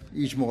descend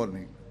each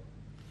morning.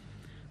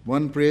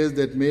 One prays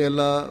that may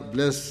Allah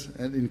bless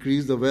and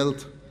increase the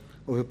wealth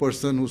of a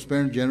person who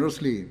spends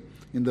generously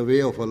in the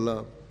way of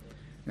Allah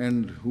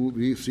and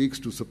who seeks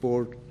to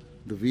support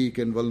the weak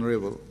and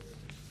vulnerable.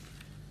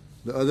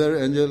 The other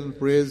angel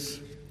prays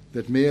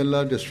that may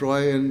Allah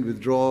destroy and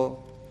withdraw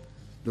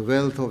the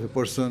wealth of a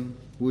person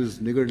who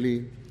is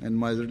niggardly and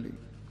miserly.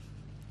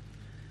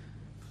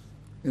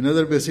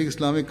 Another basic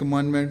Islamic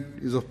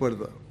commandment is of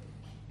parda,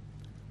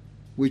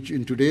 which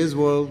in today's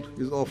world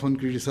is often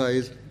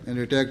criticized and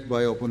attacked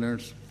by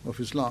opponents of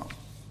Islam.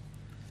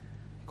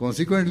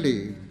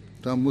 Consequently,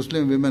 some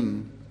Muslim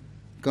women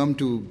come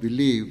to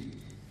believe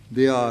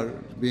they are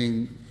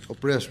being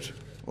oppressed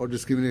or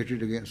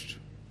discriminated against.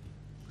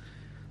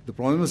 The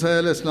Prophet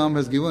Messiah Islam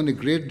has given a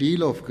great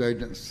deal of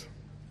guidance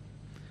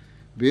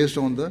based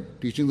on the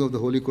teachings of the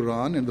Holy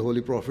Quran and the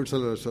Holy Prophet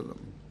ﷺ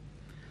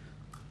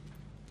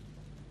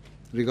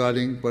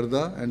regarding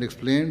parda and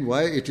explained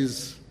why it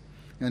is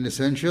an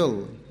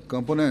essential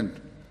component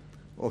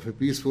of a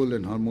peaceful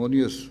and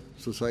harmonious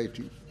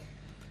society.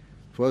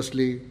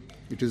 Firstly,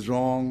 it is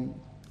wrong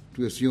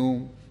to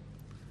assume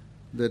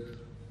that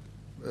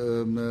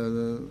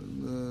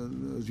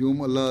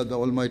assume Allah the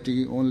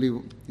Almighty only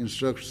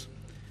instructs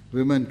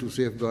women to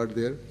safeguard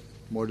their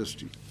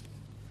modesty.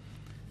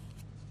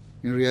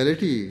 In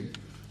reality,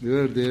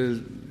 where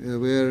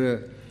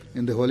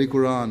in the Holy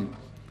Quran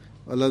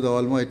Allah the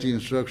Almighty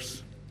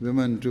instructs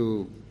women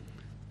to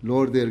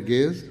lower their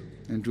gaze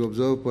and to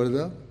observe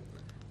parda,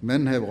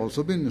 men have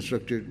also been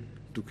instructed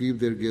to keep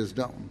their gaze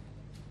down.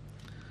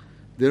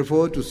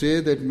 Therefore, to say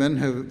that men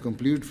have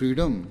complete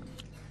freedom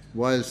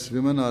whilst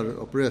women are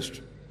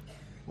oppressed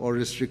or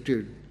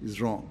restricted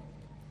is wrong.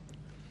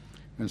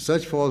 And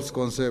such false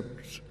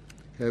concepts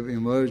have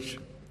emerged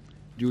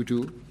due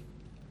to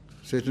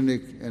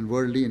satanic and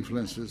worldly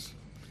influences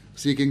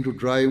seeking to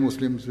drive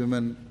Muslims,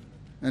 women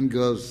and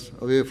girls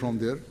away from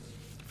their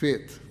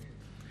faith.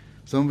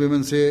 Some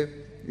women say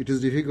it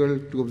is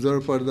difficult to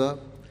observe parda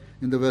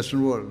in the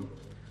Western world,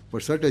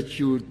 but such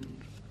attitude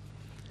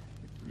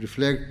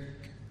reflect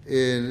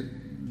a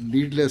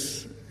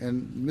needless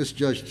and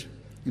misjudged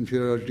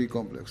inferiority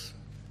complex.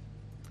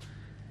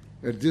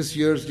 At this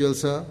year's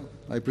Jalsa,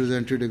 I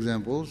presented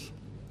examples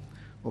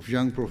of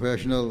young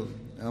professional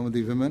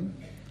Ahmadi women,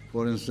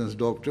 for instance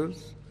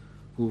doctors,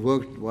 who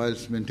worked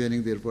whilst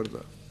maintaining their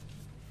parda.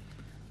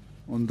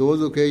 On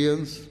those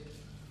occasions,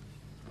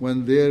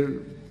 when their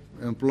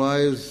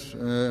employers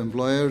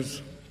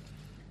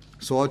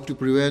sought to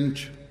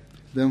prevent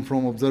them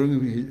from observing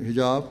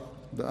hijab,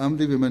 the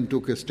Ahmadi women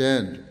took a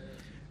stand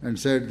and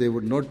said they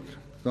would not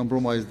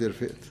compromise their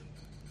faith.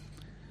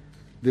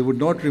 They would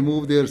not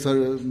remove their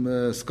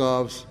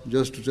scarves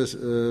just to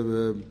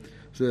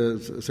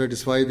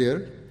satisfy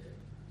their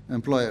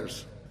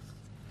employers.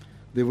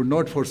 They would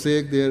not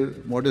forsake their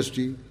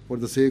modesty for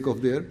the sake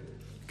of their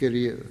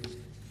career.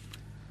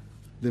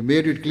 They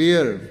made it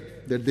clear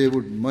that they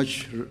would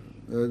much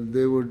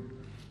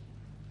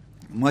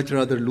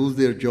rather lose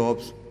their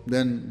jobs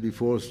than be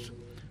forced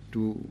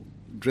to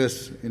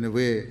dress in a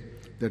way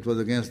that was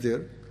against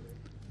their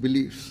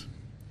beliefs.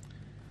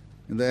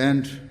 In the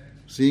end,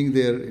 seeing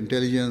their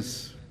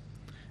intelligence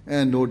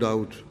and no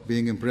doubt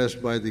being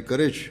impressed by the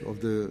courage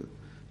of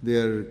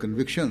their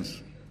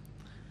convictions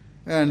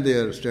and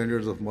their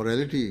standards of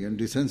morality and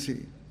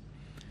decency,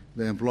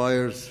 the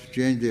employers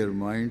changed their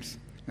minds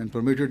and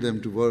permitted them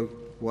to work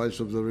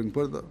whilst observing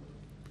parda.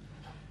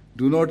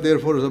 Do not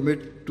therefore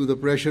submit to the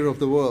pressure of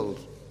the world.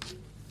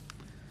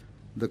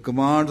 The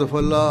commands of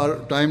Allah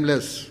are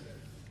timeless,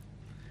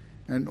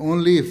 and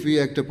only if we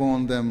act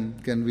upon them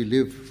can we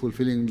live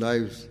fulfilling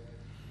lives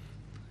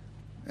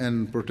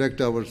and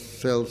protect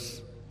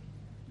ourselves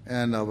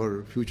and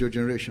our future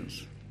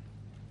generations.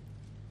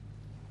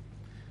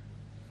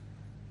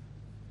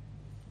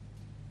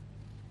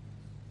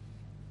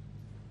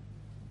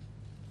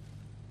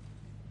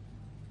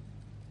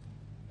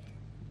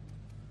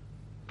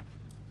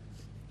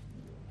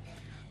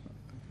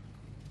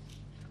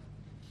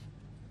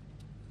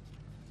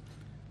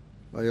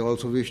 I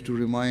also wish to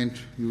remind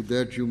you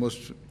that you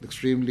must be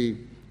extremely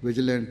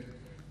vigilant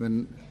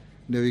when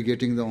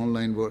navigating the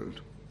online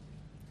world.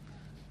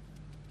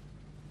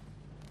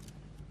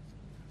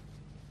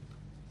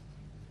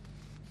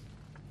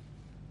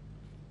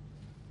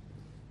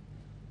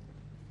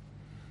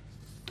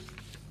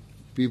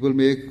 People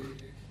make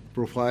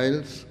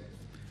profiles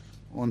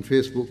on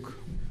Facebook,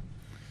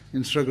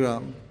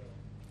 Instagram,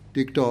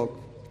 TikTok,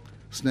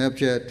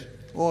 Snapchat,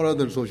 or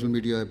other social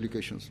media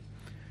applications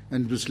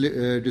and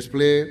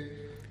display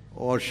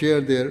or share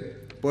their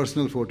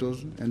personal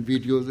photos and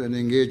videos and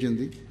engage in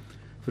the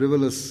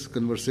frivolous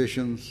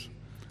conversations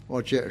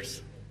or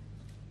chats.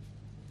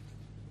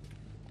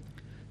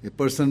 A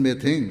person may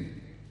think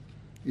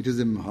it is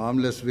a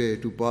harmless way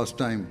to pass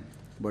time,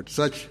 but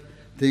such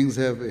things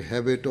have a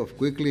habit of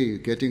quickly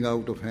getting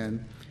out of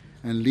hand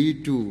and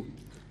lead to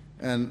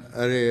an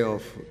array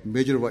of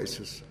major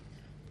vices,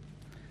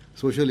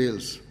 social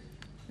ills,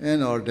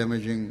 and are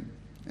damaging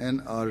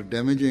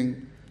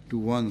to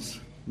one's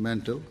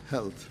mental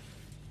health.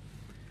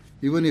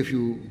 Even if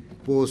you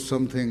post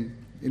something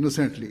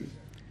innocently,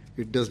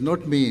 it does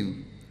not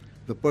mean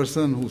the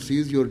person who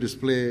sees your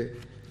display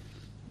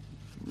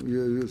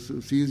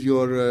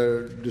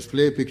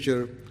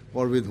picture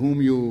or with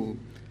whom you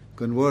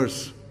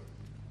converse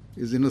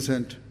is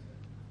innocent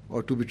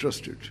or to be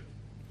trusted.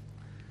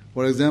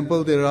 For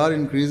example, there are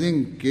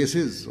increasing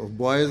cases of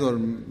boys or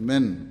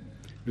men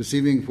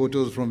receiving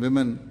photos from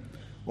women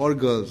or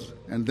girls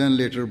and then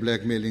later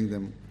blackmailing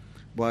them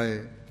by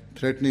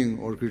threatening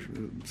or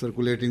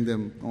circulating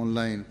them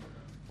online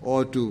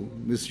or to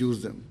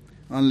misuse them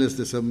unless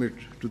they submit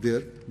to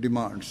their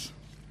demands.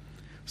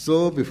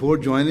 So before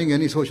joining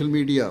any social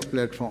media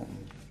platform,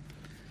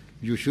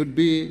 you should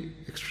be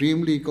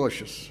extremely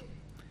cautious.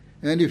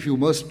 And if you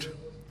must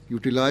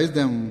utilize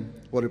them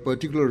for a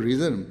particular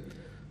reason,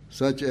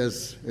 such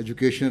as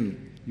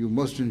education, you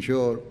must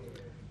ensure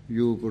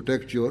you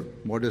protect your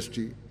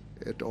modesty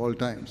at all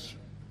times.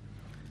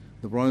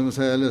 The Prophet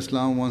Messiah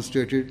ﷺ once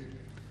stated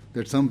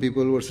that some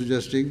people were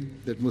suggesting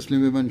that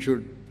Muslim women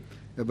should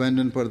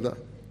abandon parda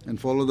and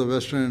follow the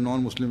Western and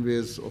non-Muslim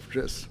ways of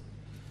dress.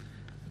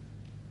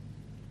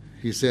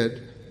 He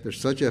said, that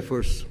such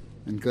efforts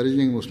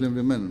encouraging Muslim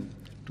women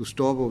to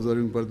stop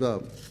observing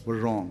parda were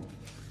wrong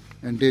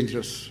and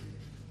dangerous.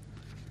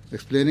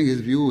 Explaining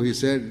his view, he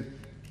said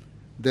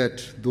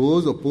that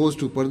those opposed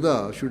to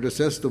parda should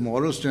assess the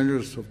moral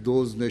standards of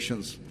those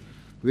nations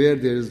where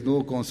there is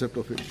no concept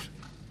of it.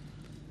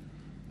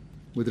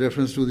 With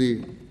reference to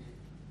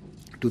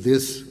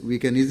this, we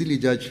can easily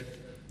judge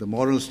the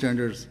moral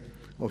standards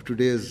of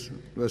today's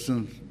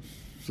Western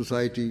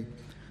society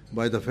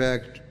by the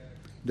fact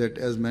that,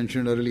 as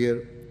mentioned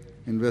earlier,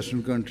 in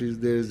Western countries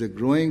there is a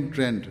growing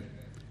trend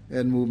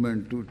and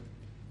movement to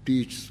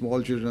teach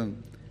small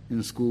children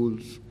in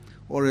schools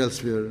or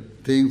elsewhere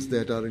things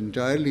that are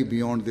entirely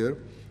beyond their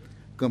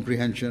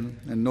comprehension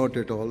and not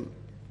at all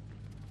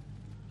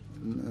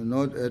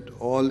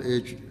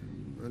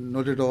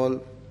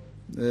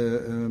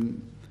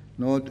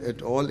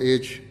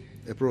age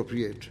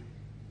appropriate.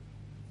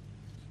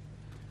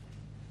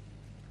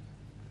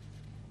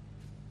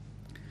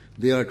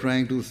 They are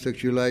trying to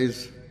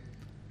sexualize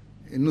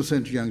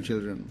innocent young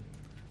children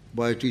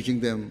by teaching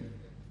them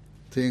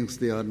things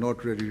they are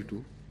not ready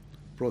to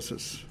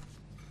process.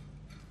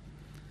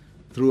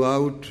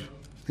 Throughout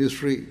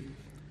history,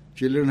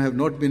 children have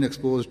not been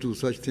exposed to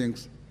such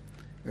things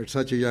at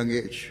such a young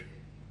age.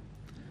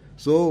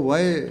 So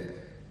why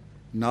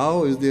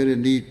now is there a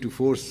need to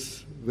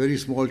force very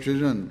small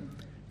children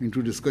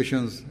into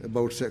discussions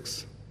about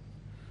sex?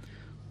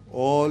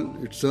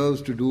 All it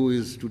serves to do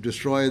is to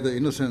destroy the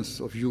innocence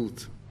of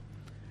youth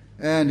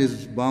and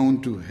is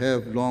bound to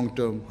have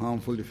long-term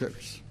harmful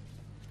effects.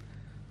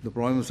 The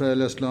Prophet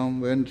ﷺ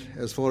went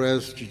as far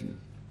as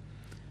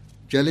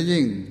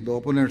challenging the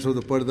opponents of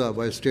the parda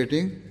by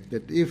stating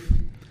that if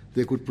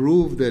they could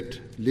prove that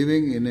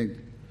living in a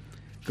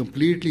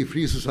completely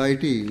free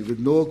society with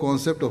no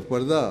concept of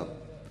parda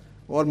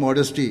or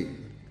modesty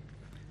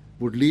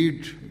would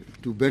lead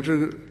to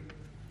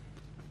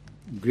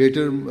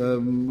greater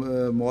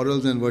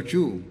morals and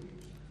virtue,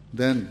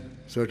 then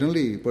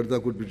certainly parda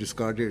could be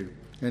discarded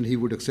and he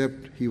would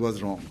accept he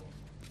was wrong.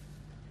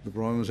 The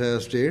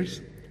Prophet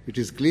states, it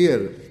is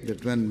clear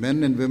that when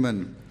men and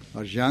women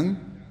are young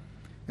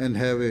and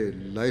have a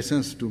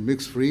license to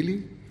mix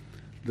freely,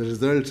 the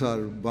results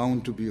are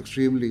bound to be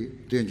extremely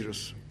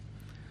dangerous.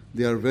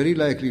 They are very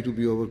likely to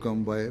be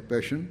overcome by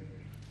passion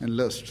and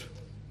lust.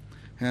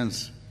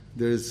 Hence,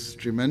 there is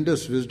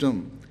tremendous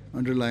wisdom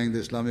underlying the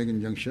Islamic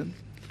injunction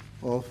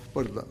of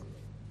parda.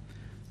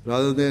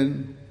 Rather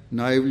than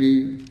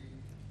naively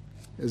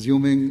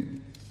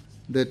assuming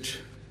that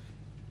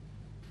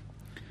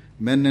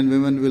men and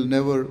women will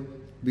never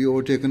be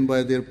overtaken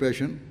by their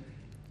passion,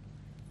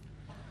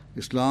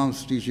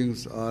 Islam's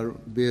teachings are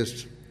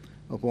based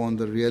upon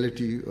the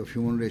reality of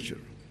human nature.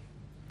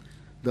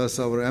 Thus,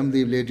 our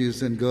Ahmadi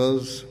ladies and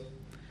girls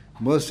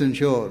must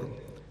ensure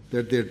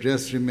that their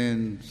dress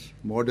remains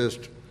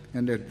modest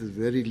and at the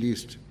very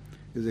least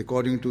is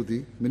according to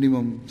the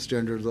minimum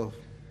standards of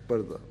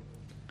parda.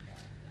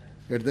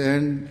 At the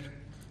end,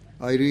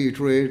 I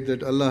reiterate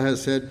that Allah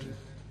has said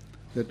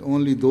that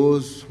only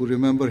those who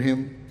remember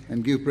Him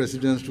and give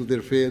precedence to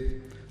their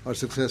faith are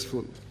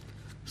successful.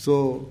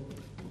 So,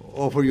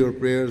 offer your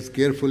prayers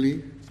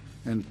carefully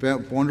and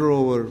ponder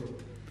over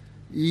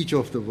each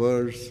of the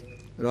words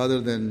rather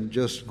than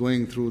just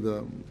going through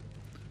the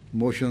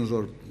motions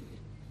or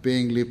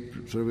paying lip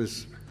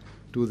service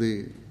to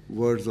the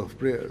words of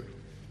prayer.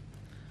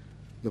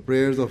 The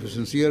prayers of a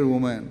sincere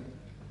woman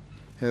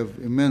have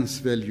immense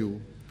value,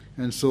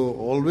 and so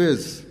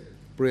always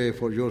pray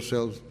for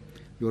yourselves,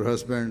 your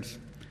husbands,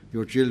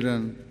 your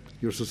children,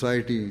 your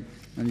society,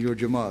 and your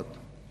Jamaat.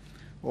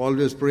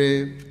 Always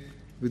pray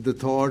with the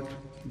thought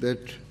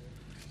that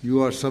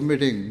you are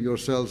submitting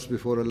yourselves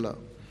before Allah,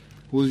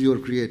 who is your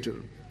Creator,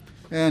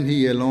 and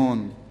He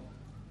alone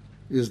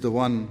is the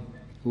one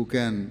who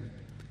can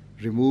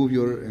remove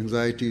your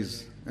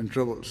anxieties and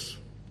troubles.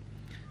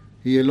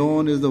 He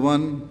alone is the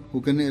one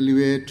who can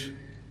elevate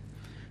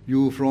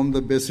you from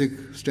the basic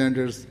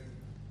standards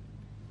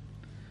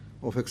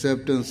of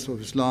acceptance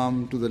of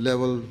Islam to the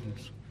level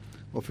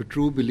of a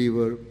true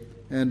believer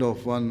and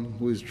of one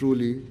who is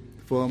truly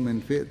firm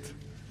in faith.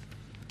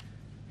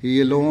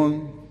 He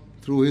alone,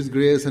 through His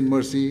grace and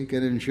mercy,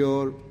 can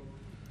ensure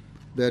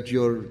that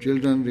your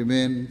children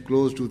remain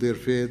close to their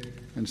faith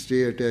and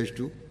stay attached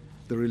to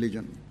the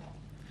religion.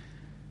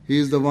 He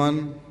is the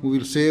one who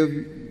will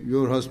save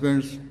your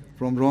husbands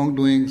from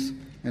wrongdoings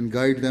and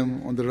guide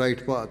them on the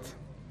right path.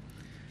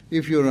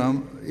 If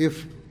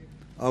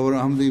our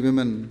Ahmadi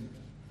women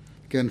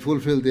can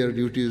fulfill their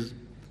duties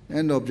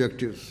and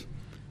objectives,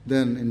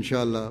 then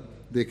inshallah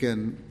they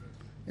can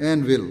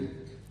and will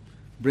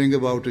bring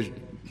about a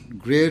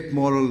great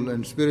moral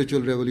and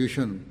spiritual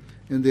revolution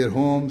in their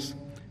homes,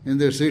 in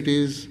their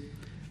cities,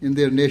 in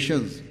their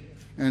nations,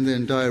 and the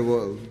entire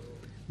world.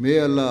 May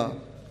Allah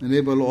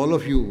enable all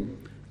of you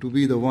to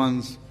be the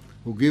ones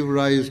who give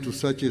rise to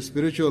such a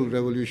spiritual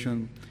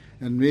revolution,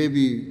 and may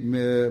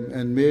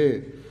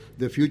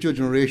the future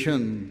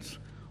generations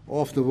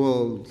of the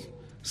world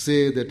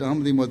say that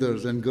Ahmadi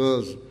mothers and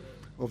girls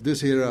of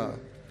this era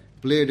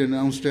played an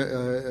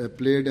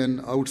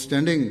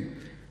outstanding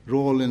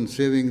role in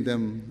saving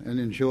them and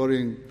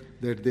ensuring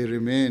that they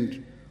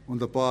remained on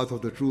the path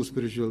of the true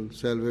spiritual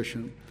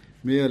salvation.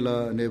 May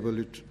Allah enable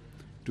it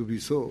to be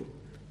so.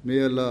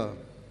 May Allah,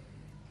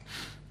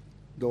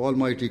 the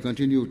Almighty,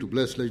 continue to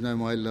bless Lajna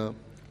Mahalla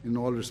in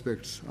all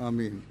respects.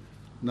 Ameen.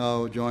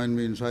 Now join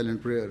me in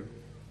silent prayer.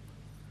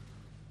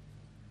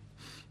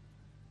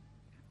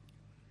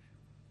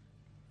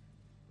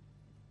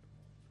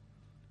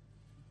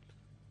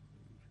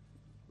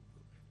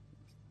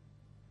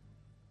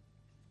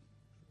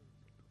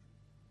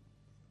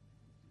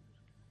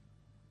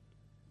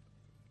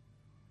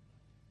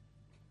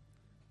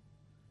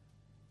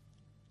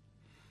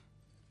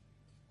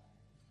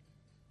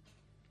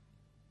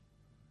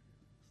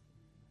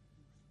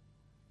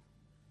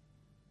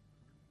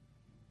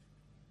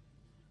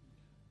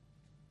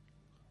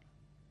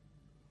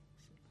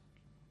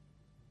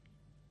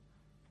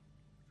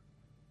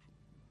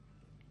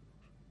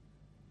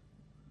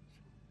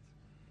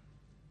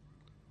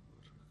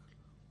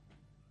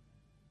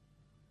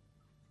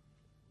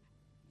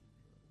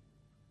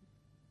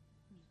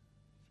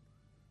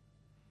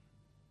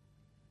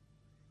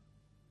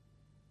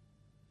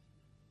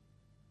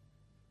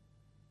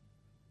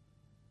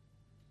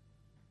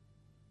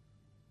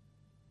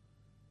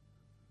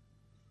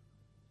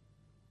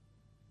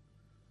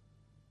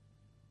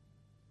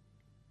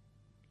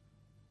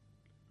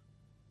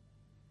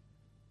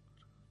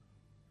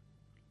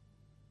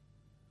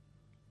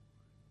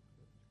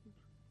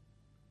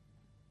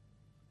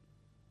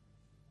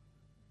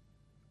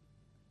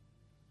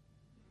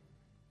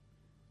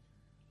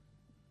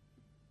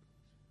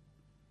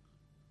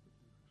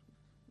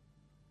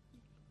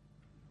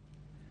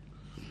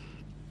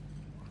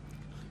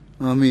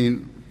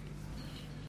 Ameen.